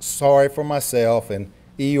feeling sorry for myself and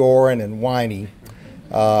Eeyoring and whiny,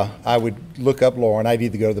 I would look up Lauren. I'd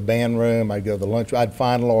either go to the band room, I'd go to the lunch, I'd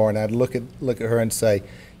find Lauren, I'd look at her and say,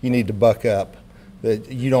 you need to buck up.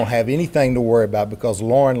 That you don't have anything to worry about because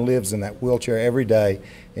Lauren lives in that wheelchair every day,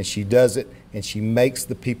 and she does it, and she makes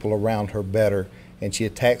the people around her better, and she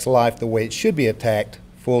attacks life the way it should be attacked,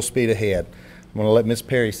 full speed ahead. I'm going to let Ms.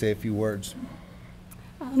 Perry say a few words.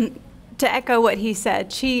 To echo what he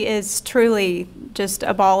said, she is truly just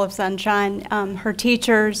a ball of sunshine. Her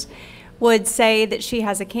teachers would say that she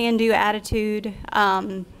has a can-do attitude,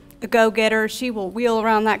 a go-getter. She will wheel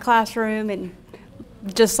around that classroom and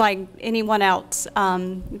just like anyone else.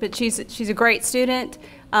 But she's a great student.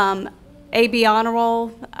 AB honor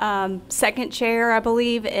roll, second chair, I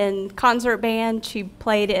believe, in concert band. She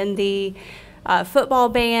played in the football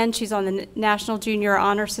band. She's on the National Junior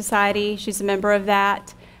Honor Society. She's a member of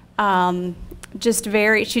that.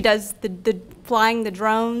 She does the flying the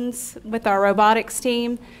drones with our robotics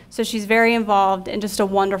team. So she's very involved and just a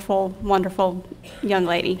wonderful, wonderful young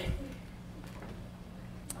lady.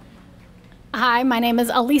 Hi, my name is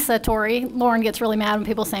Elisa Torrey. Lauren gets really mad when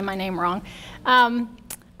people say my name wrong.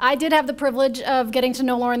 I did have the privilege of getting to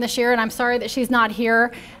know Lauren this year, and I'm sorry that she's not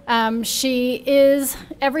here. She is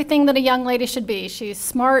everything that a young lady should be. She's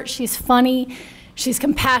smart, she's funny, she's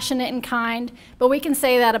compassionate and kind, but we can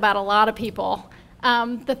say that about a lot of people.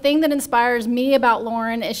 The thing that inspires me about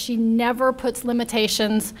Lauren is she never puts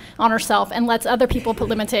limitations on herself and lets other people put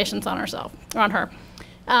limitations on her.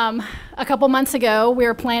 A couple months ago, we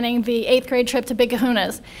were planning the 8th grade trip to Big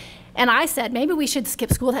Kahuna's. And I said, maybe we should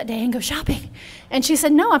skip school that day and go shopping. And she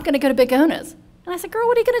said, no, I'm going to go to Big Kahuna's. And I said, girl,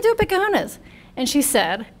 what are you going to do at Big Kahuna's? And she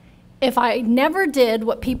said, if I never did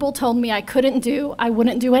what people told me I couldn't do, I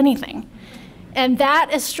wouldn't do anything. And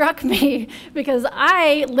that has struck me because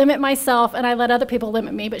I limit myself and I let other people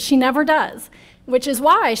limit me, but she never does, which is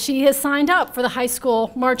why she has signed up for the high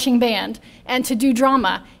school marching band and to do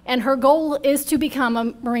drama. And her goal is to become a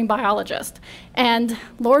marine biologist. And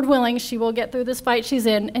Lord willing, she will get through this fight she's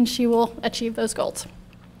in and she will achieve those goals.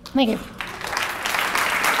 Thank you.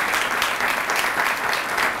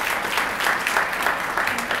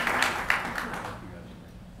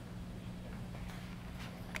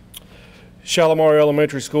 Shalimar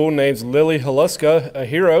Elementary School names Lily Haluska a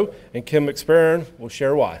hero, and Kim McSparron will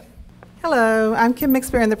share why. Hello, I'm Kim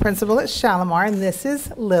McSparron, the principal at Shalimar, and this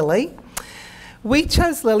is Lily. We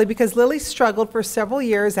chose Lily because Lily struggled for several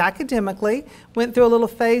years academically, went through a little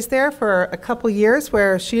phase there for a couple years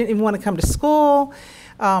where she didn't even want to come to school.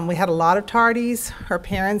 We had a lot of tardies. Her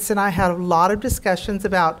parents and I had a lot of discussions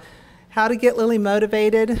about how to get Lily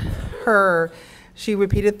motivated. She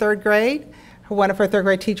repeated 3rd grade. One of her 3rd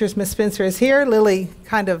grade teachers, Miss Spencer, is here. Lily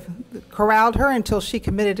kind of corralled her until she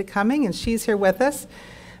committed to coming, and she's here with us.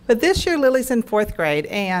 But this year, Lily's in 4th grade,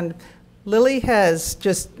 and Lily has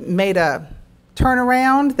just made a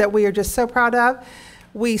turnaround that we are just so proud of.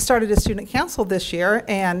 We started a student council this year,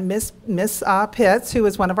 and Miss Pitts, who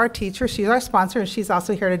is one of our teachers, she's our sponsor, and she's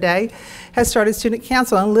also here today, has started student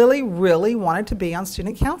council, and Lily really wanted to be on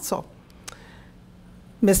student council.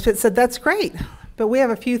 Miss Pitts said, that's great. But we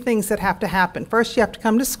have a few things that have to happen. First, you have to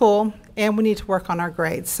come to school, and we need to work on our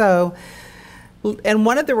grades. And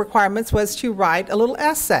one of the requirements was to write a little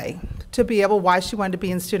essay to be able why she wanted to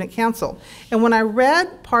be in student council. And when I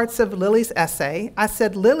read parts of Lily's essay, I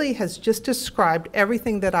said, Lily has just described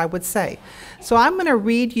everything that I would say. So I'm going to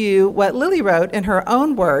read you what Lily wrote in her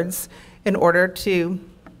own words in order to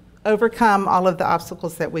overcome all of the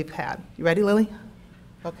obstacles that we've had. You ready, Lily?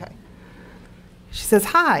 Okay. She says,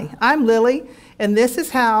 hi, I'm Lily, and this is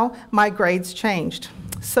how my grades changed.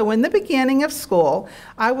 So in the beginning of school,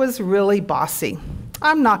 I was really bossy.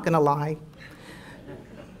 I'm not going to lie.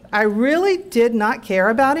 I really did not care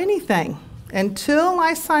about anything until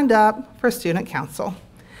I signed up for student council.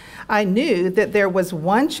 I knew that there was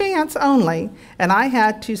one chance only, and I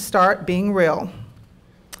had to start being real.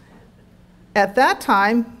 At that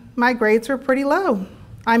time, my grades were pretty low.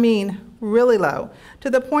 I mean, really low, to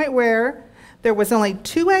the point where there was only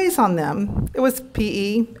 2 A's on them. It was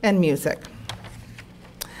PE and music.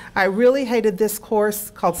 I really hated this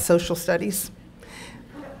course called Social Studies.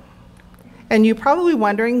 And you're probably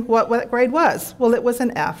wondering what that grade was. Well, it was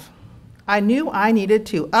an F. I knew I needed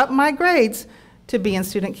to up my grades to be in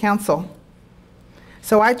student council.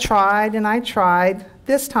 So I tried and I tried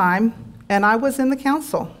this time, and I was in the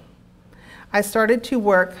council. I started to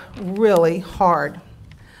work really hard.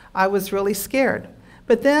 I was really scared.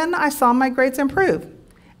 But then I saw my grades improve,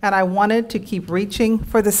 and I wanted to keep reaching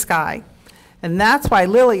for the sky. And that's why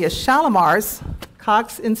Lily is Shalimar's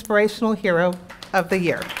Cox Inspirational Hero of the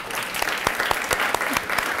Year.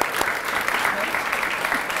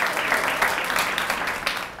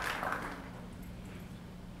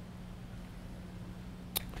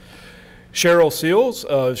 Cheryl Seals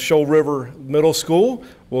of Shoal River Middle School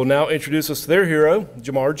will now introduce us to their hero,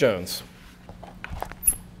 Jamar Jones.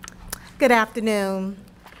 Good afternoon.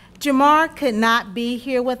 Jamar could not be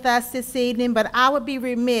here with us this evening, but I would be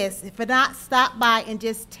remiss if I not stop by and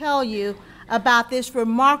just tell you about this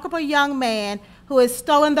remarkable young man who has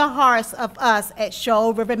stolen the hearts of us at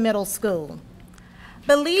Shoal River Middle School.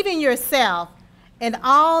 Believe in yourself and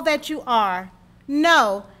all that you are.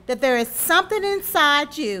 Know that there is something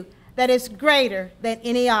inside you that is greater than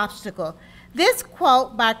any obstacle. This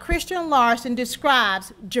quote by Christian Larson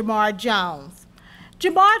describes Jamar Jones.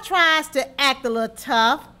 Jamar tries to act a little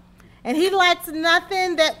tough, and he likes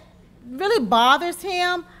nothing that really bothers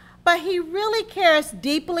him, but he really cares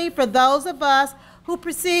deeply for those of us who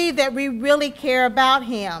perceive that we really care about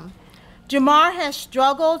him. Jamar has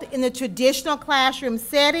struggled in the traditional classroom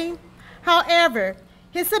setting. However,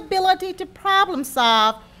 his ability to problem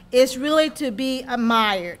solve is really to be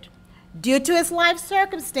admired. Due to his life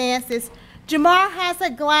circumstances, Jamar has a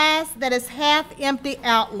glass that is half empty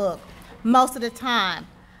outlook most of the time.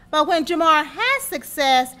 But when Jamar has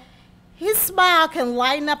success, his smile can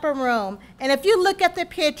lighten up a room. And if you look at the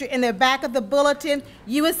picture in the back of the bulletin,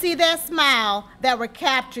 you will see that smile that will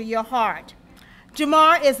capture your heart.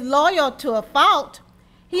 Jamar is loyal to a fault.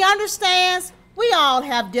 He understands we all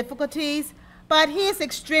have difficulties, but he is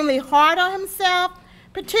extremely hard on himself,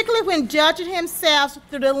 particularly when judging himself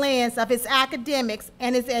through the lens of his academics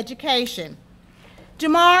and his education.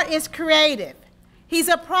 Jamar is creative. He's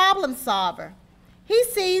a problem solver. He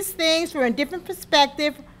sees things from a different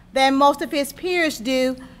perspective than most of his peers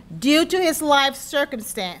do due to his life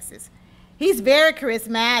circumstances. He's very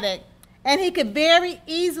charismatic, and he could very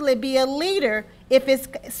easily be a leader if his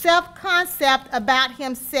self-concept about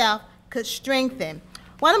himself could strengthen.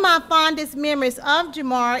 One of my fondest memories of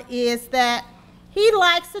Jamar is that he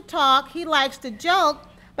likes to talk, he likes to joke,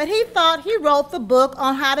 but he thought he wrote the book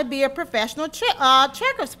on how to be a professional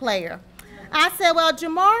checkers player. I said, well,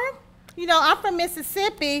 Jamar, you know, I'm from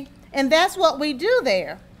Mississippi, and that's what we do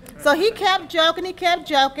there. So he kept joking, he kept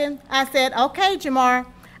joking. I said, okay, Jamar,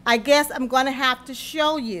 I guess I'm going to have to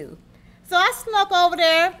show you. So I snuck over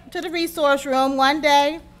there to the resource room one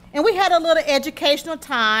day, and we had a little educational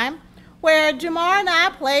time where Jamar and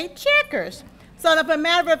I played checkers. So in a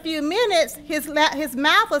matter of a few minutes, his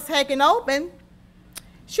mouth was taken open.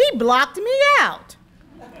 She blocked me out.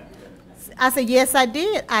 I said, yes, I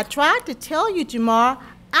did. I tried to tell you, Jamar,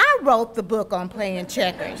 I wrote the book on playing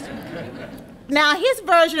checkers. Now, his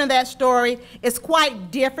version of that story is quite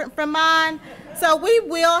different from mine, so we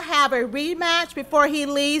will have a rematch before he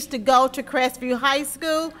leaves to go to Crestview High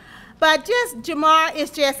School. But Jamar is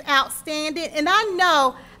just outstanding, and I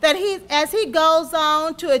know that as he goes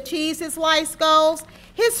on to achieve his life goals,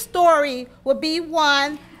 his story will be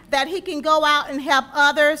one that he can go out and help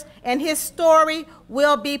others, and his story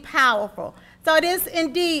will be powerful. So it is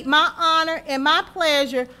indeed my honor and my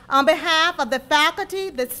pleasure on behalf of the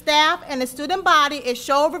faculty, the staff, and the student body at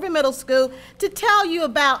Shoal River Middle School to tell you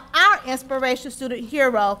about our inspirational student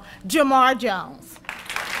hero, Jamar Jones.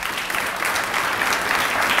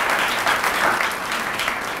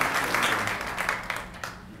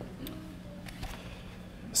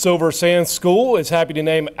 Silver Sands School is happy to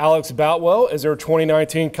name Alex Boutwell as their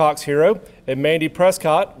 2019 Cox Hero, and Mandy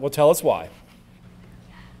Prescott will tell us why.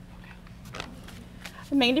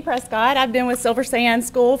 I'm Mandy Prescott. I've been with Silver Sands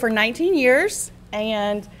School for 19 years,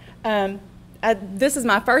 and this is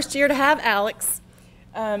my first year to have Alex.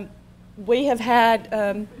 We have had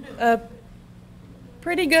a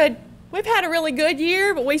really good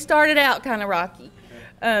year, but we started out kind of rocky.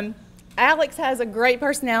 Alex has a great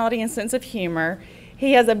personality and sense of humor.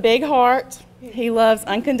 He has a big heart. He loves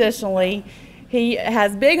unconditionally. He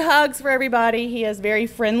has big hugs for everybody. He is very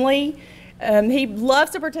friendly. He loves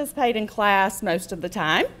to participate in class most of the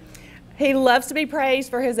time. He loves to be praised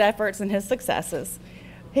for his efforts and his successes.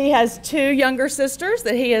 He has 2 younger sisters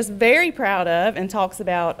that he is very proud of and talks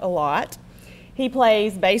about a lot. He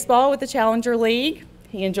plays baseball with the Challenger League.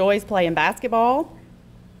 He enjoys playing basketball.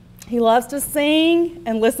 He loves to sing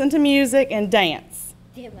and listen to music and dance.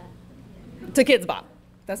 To Kids Bop.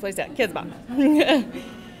 That's what he said, Kids Bop.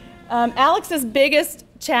 Alex's biggest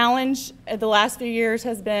challenge the last few years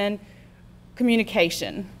has been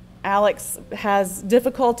communication. Alex has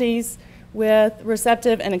difficulties with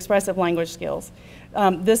receptive and expressive language skills.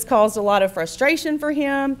 This caused a lot of frustration for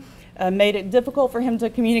him, made it difficult for him to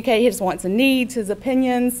communicate his wants and needs, his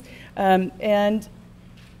opinions, and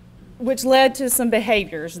which led to some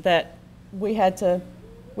behaviors that we had to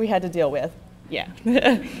deal with. Yeah.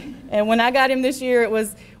 And when I got him this year,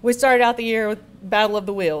 we started out the year with Battle of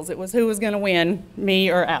the Wheels. It was who was going to win, me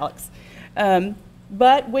or Alex.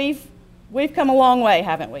 But we've come a long way,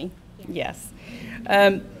 haven't we? Yes.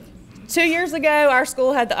 2 years ago, our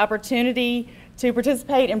school had the opportunity to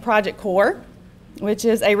participate in Project Core, which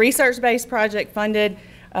is a research-based project funded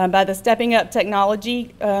by the Stepping Up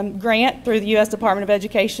Technology grant through the U.S. Department of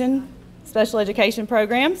Education, Special Education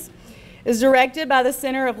Programs. It's directed by the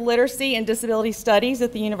Center of Literacy and Disability Studies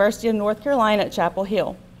at the University of North Carolina at Chapel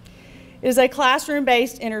Hill. It is a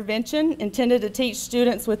classroom-based intervention intended to teach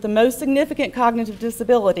students with the most significant cognitive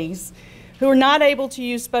disabilities who are not able to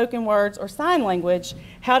use spoken words or sign language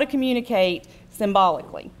how to communicate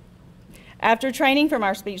symbolically. After training from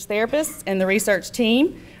our speech therapists and the research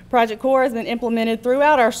team, Project CORE has been implemented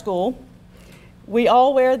throughout our school. We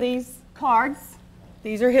all wear these cards.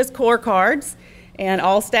 These are his CORE cards, and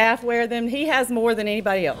all staff wear them. He has more than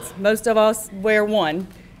anybody else. Most of us wear one.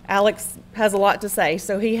 Alex has a lot to say,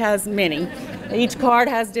 so he has many. Each card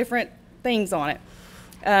has different things on it.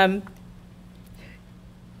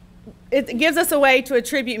 It gives us a way to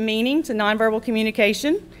attribute meaning to nonverbal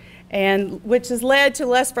communication, and which has led to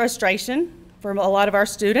less frustration for a lot of our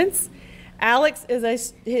students. Alex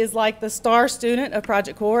is like the star student of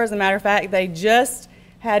Project CORE. As a matter of fact, they just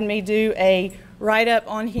had me do a write-up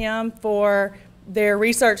on him for their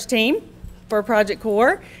research team for Project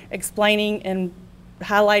CORE, explaining and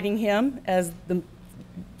highlighting him as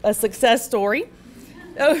a success story.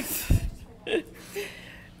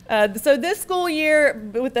 So this school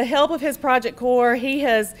year, with the help of his Project CORE, he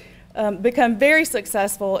has become very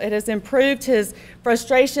successful. It has improved his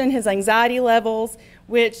frustration, his anxiety levels,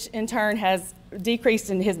 which in turn has decreased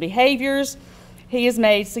in his behaviors. He has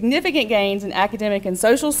made significant gains in academic and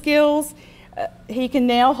social skills. He can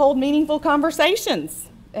now hold meaningful conversations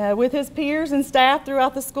with his peers and staff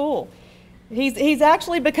throughout the school. He's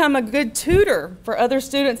actually become a good tutor for other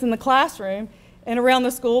students in the classroom and around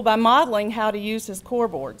the school by modeling how to use his CORE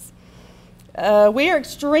boards. We are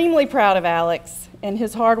extremely proud of Alex and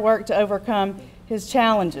his hard work to overcome his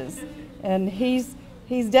challenges. And he's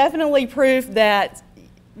definitely proof that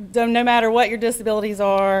no matter what your disabilities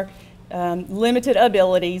are, limited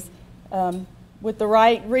abilities, with the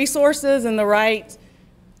right resources and the right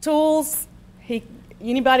tools,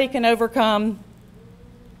 anybody can overcome.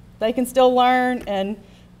 They can still learn and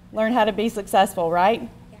learn how to be successful, right?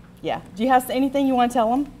 Yeah. Do you have anything you want to tell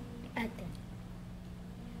them?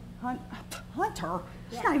 Hunter?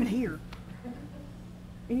 She's not even here.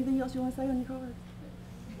 Anything else you want to say on your card?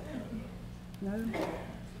 No?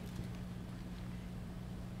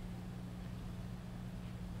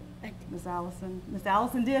 Miss Allison. Miss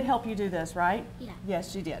Allison did help you do this, right? Yeah.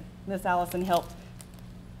 Yes, she did. Miss Allison helped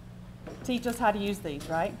teach us how to use these,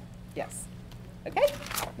 right? Yes. Okay,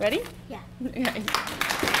 ready? Yeah. Okay.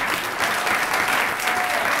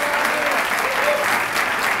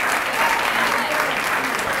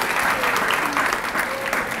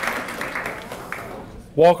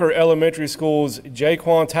 Walker Elementary School's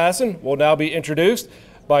Jaquan Tassin will now be introduced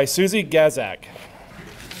by Susie Gazak.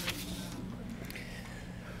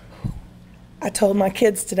 I told my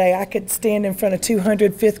kids today I could stand in front of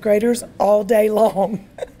 200 fifth graders all day long,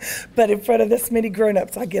 but in front of this many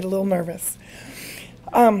grown-ups, I get a little nervous.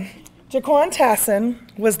 Jaquan Tassin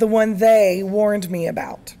was the one they warned me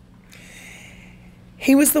about.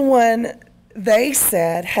 He was the one they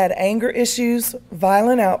said had anger issues,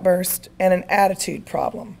 violent outbursts, and an attitude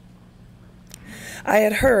problem. I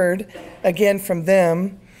had heard, again from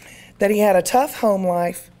them, that he had a tough home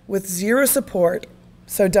life with zero support,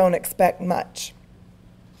 so don't expect much.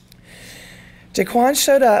 Jaquan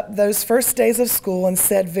showed up those first days of school and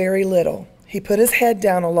said very little. He put his head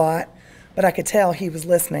down a lot, but I could tell he was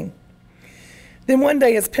listening. Then one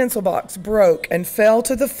day his pencil box broke and fell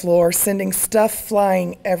to the floor, sending stuff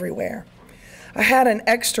flying everywhere. I had an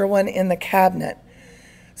extra one in the cabinet,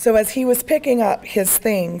 so as he was picking up his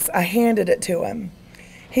things, I handed it to him.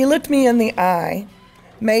 He looked me in the eye,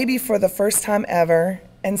 maybe for the first time ever,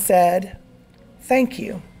 and said, "Thank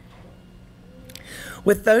you."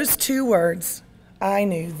 With those two words, I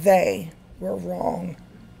knew they were wrong.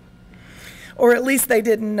 Or at least they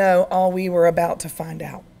didn't know all we were about to find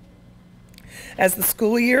out. As the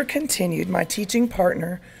school year continued, my teaching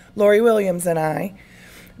partner, Lori Williams, and I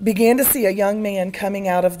began to see a young man coming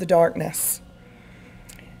out of the darkness.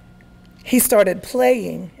 He started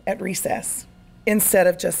playing at recess instead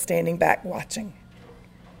of just standing back watching.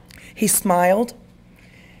 He smiled,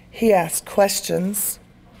 he asked questions,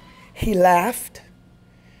 he laughed,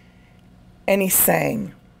 and he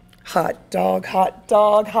sang, hot dog,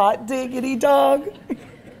 hot diggity dog,"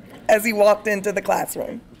 as he walked into the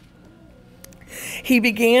classroom. He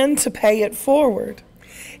began to pay it forward.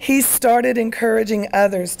 He started encouraging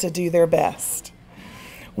others to do their best.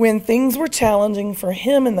 When things were challenging for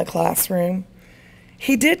him in the classroom,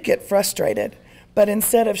 he did get frustrated, but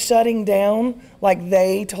instead of shutting down like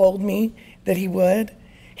they told me that he would,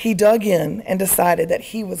 he dug in and decided that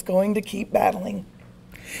he was going to keep battling.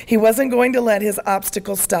 He wasn't going to let his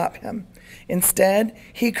obstacle stop him. Instead,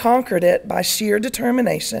 he conquered it by sheer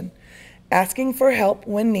determination, asking for help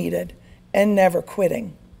when needed, and never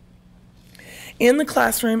quitting. In the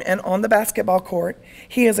classroom and on the basketball court,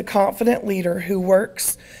 he is a confident leader who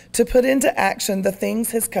works to put into action the things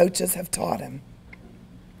his coaches have taught him.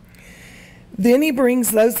 Then he brings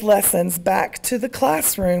those lessons back to the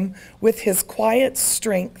classroom with his quiet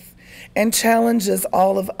strength and challenges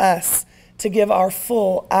all of us to give our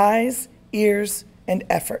full eyes, ears, and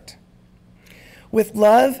effort. With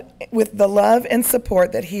the love and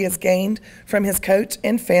support that he has gained from his coach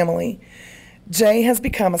and family, Jay has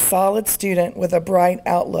become a solid student with a bright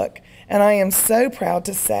outlook, and I am so proud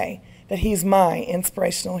to say that he's my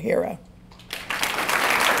inspirational hero.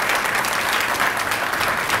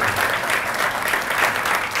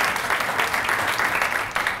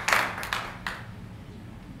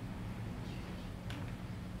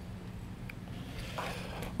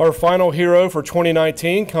 Our final hero for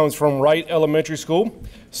 2019 comes from Wright Elementary School.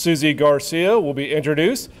 Susie Garcia will be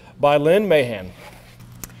introduced by Lynn Mahan.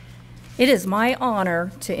 It is my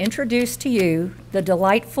honor to introduce to you the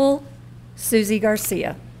delightful Susie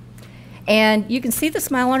Garcia. And you can see the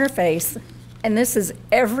smile on her face, and this is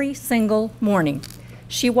every single morning.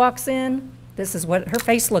 She walks in, this is what her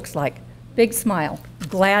face looks like. Big smile,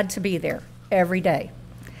 glad to be there every day.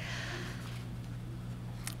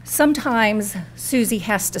 Sometimes Susie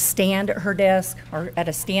has to stand at her desk or at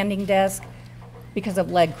a standing desk because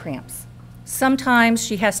of leg cramps. Sometimes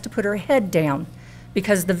she has to put her head down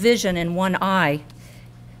because the vision in one eye.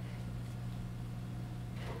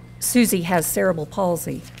 Susie has cerebral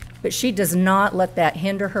palsy, but she does not let that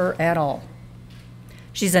hinder her at all.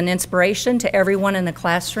 She's an inspiration to everyone in the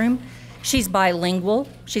classroom. She's bilingual.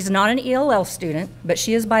 She's not an ELL student, but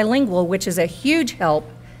she is bilingual, which is a huge help,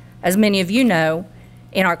 as many of you know,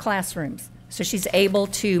 in our classrooms. So she's able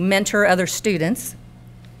to mentor other students.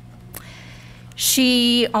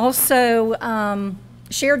 She also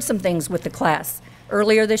shared some things with the class.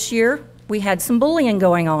 Earlier this year, we had some bullying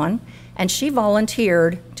going on, and she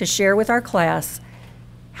volunteered to share with our class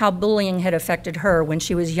how bullying had affected her when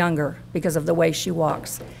she was younger because of the way she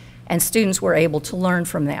walks. And students were able to learn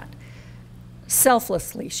from that.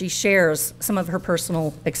 Selflessly, she shares some of her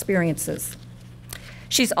personal experiences.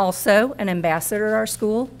 She's also an ambassador at our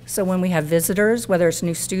school, so when we have visitors, whether it's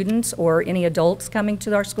new students or any adults coming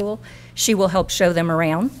to our school, she will help show them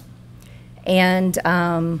around. And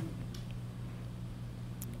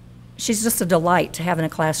she's just a delight to have in a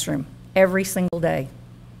classroom every single day.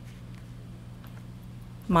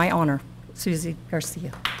 My honor, Susie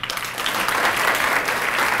Garcia.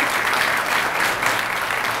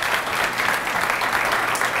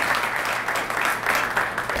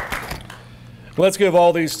 Let's give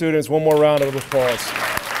all these students one more round of applause.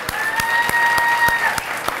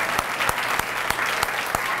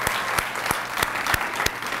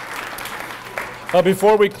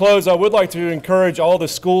 Before we close, I would like to encourage all the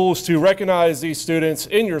schools to recognize these students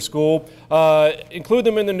in your school, include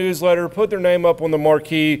them in the newsletter, put their name up on the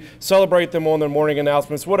marquee, celebrate them on their morning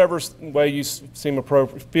announcements, whatever way you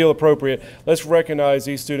feel appropriate. Let's recognize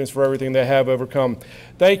these students for everything they have overcome.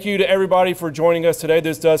 Thank you to everybody for joining us today.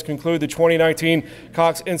 This does conclude the 2019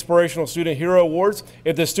 Cox Inspirational Student Hero Awards.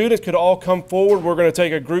 If the students could all come forward, we're going to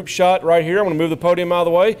take a group shot right here. I'm going to move the podium out of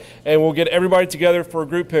the way, and we'll get everybody together for a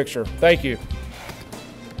group picture. Thank you.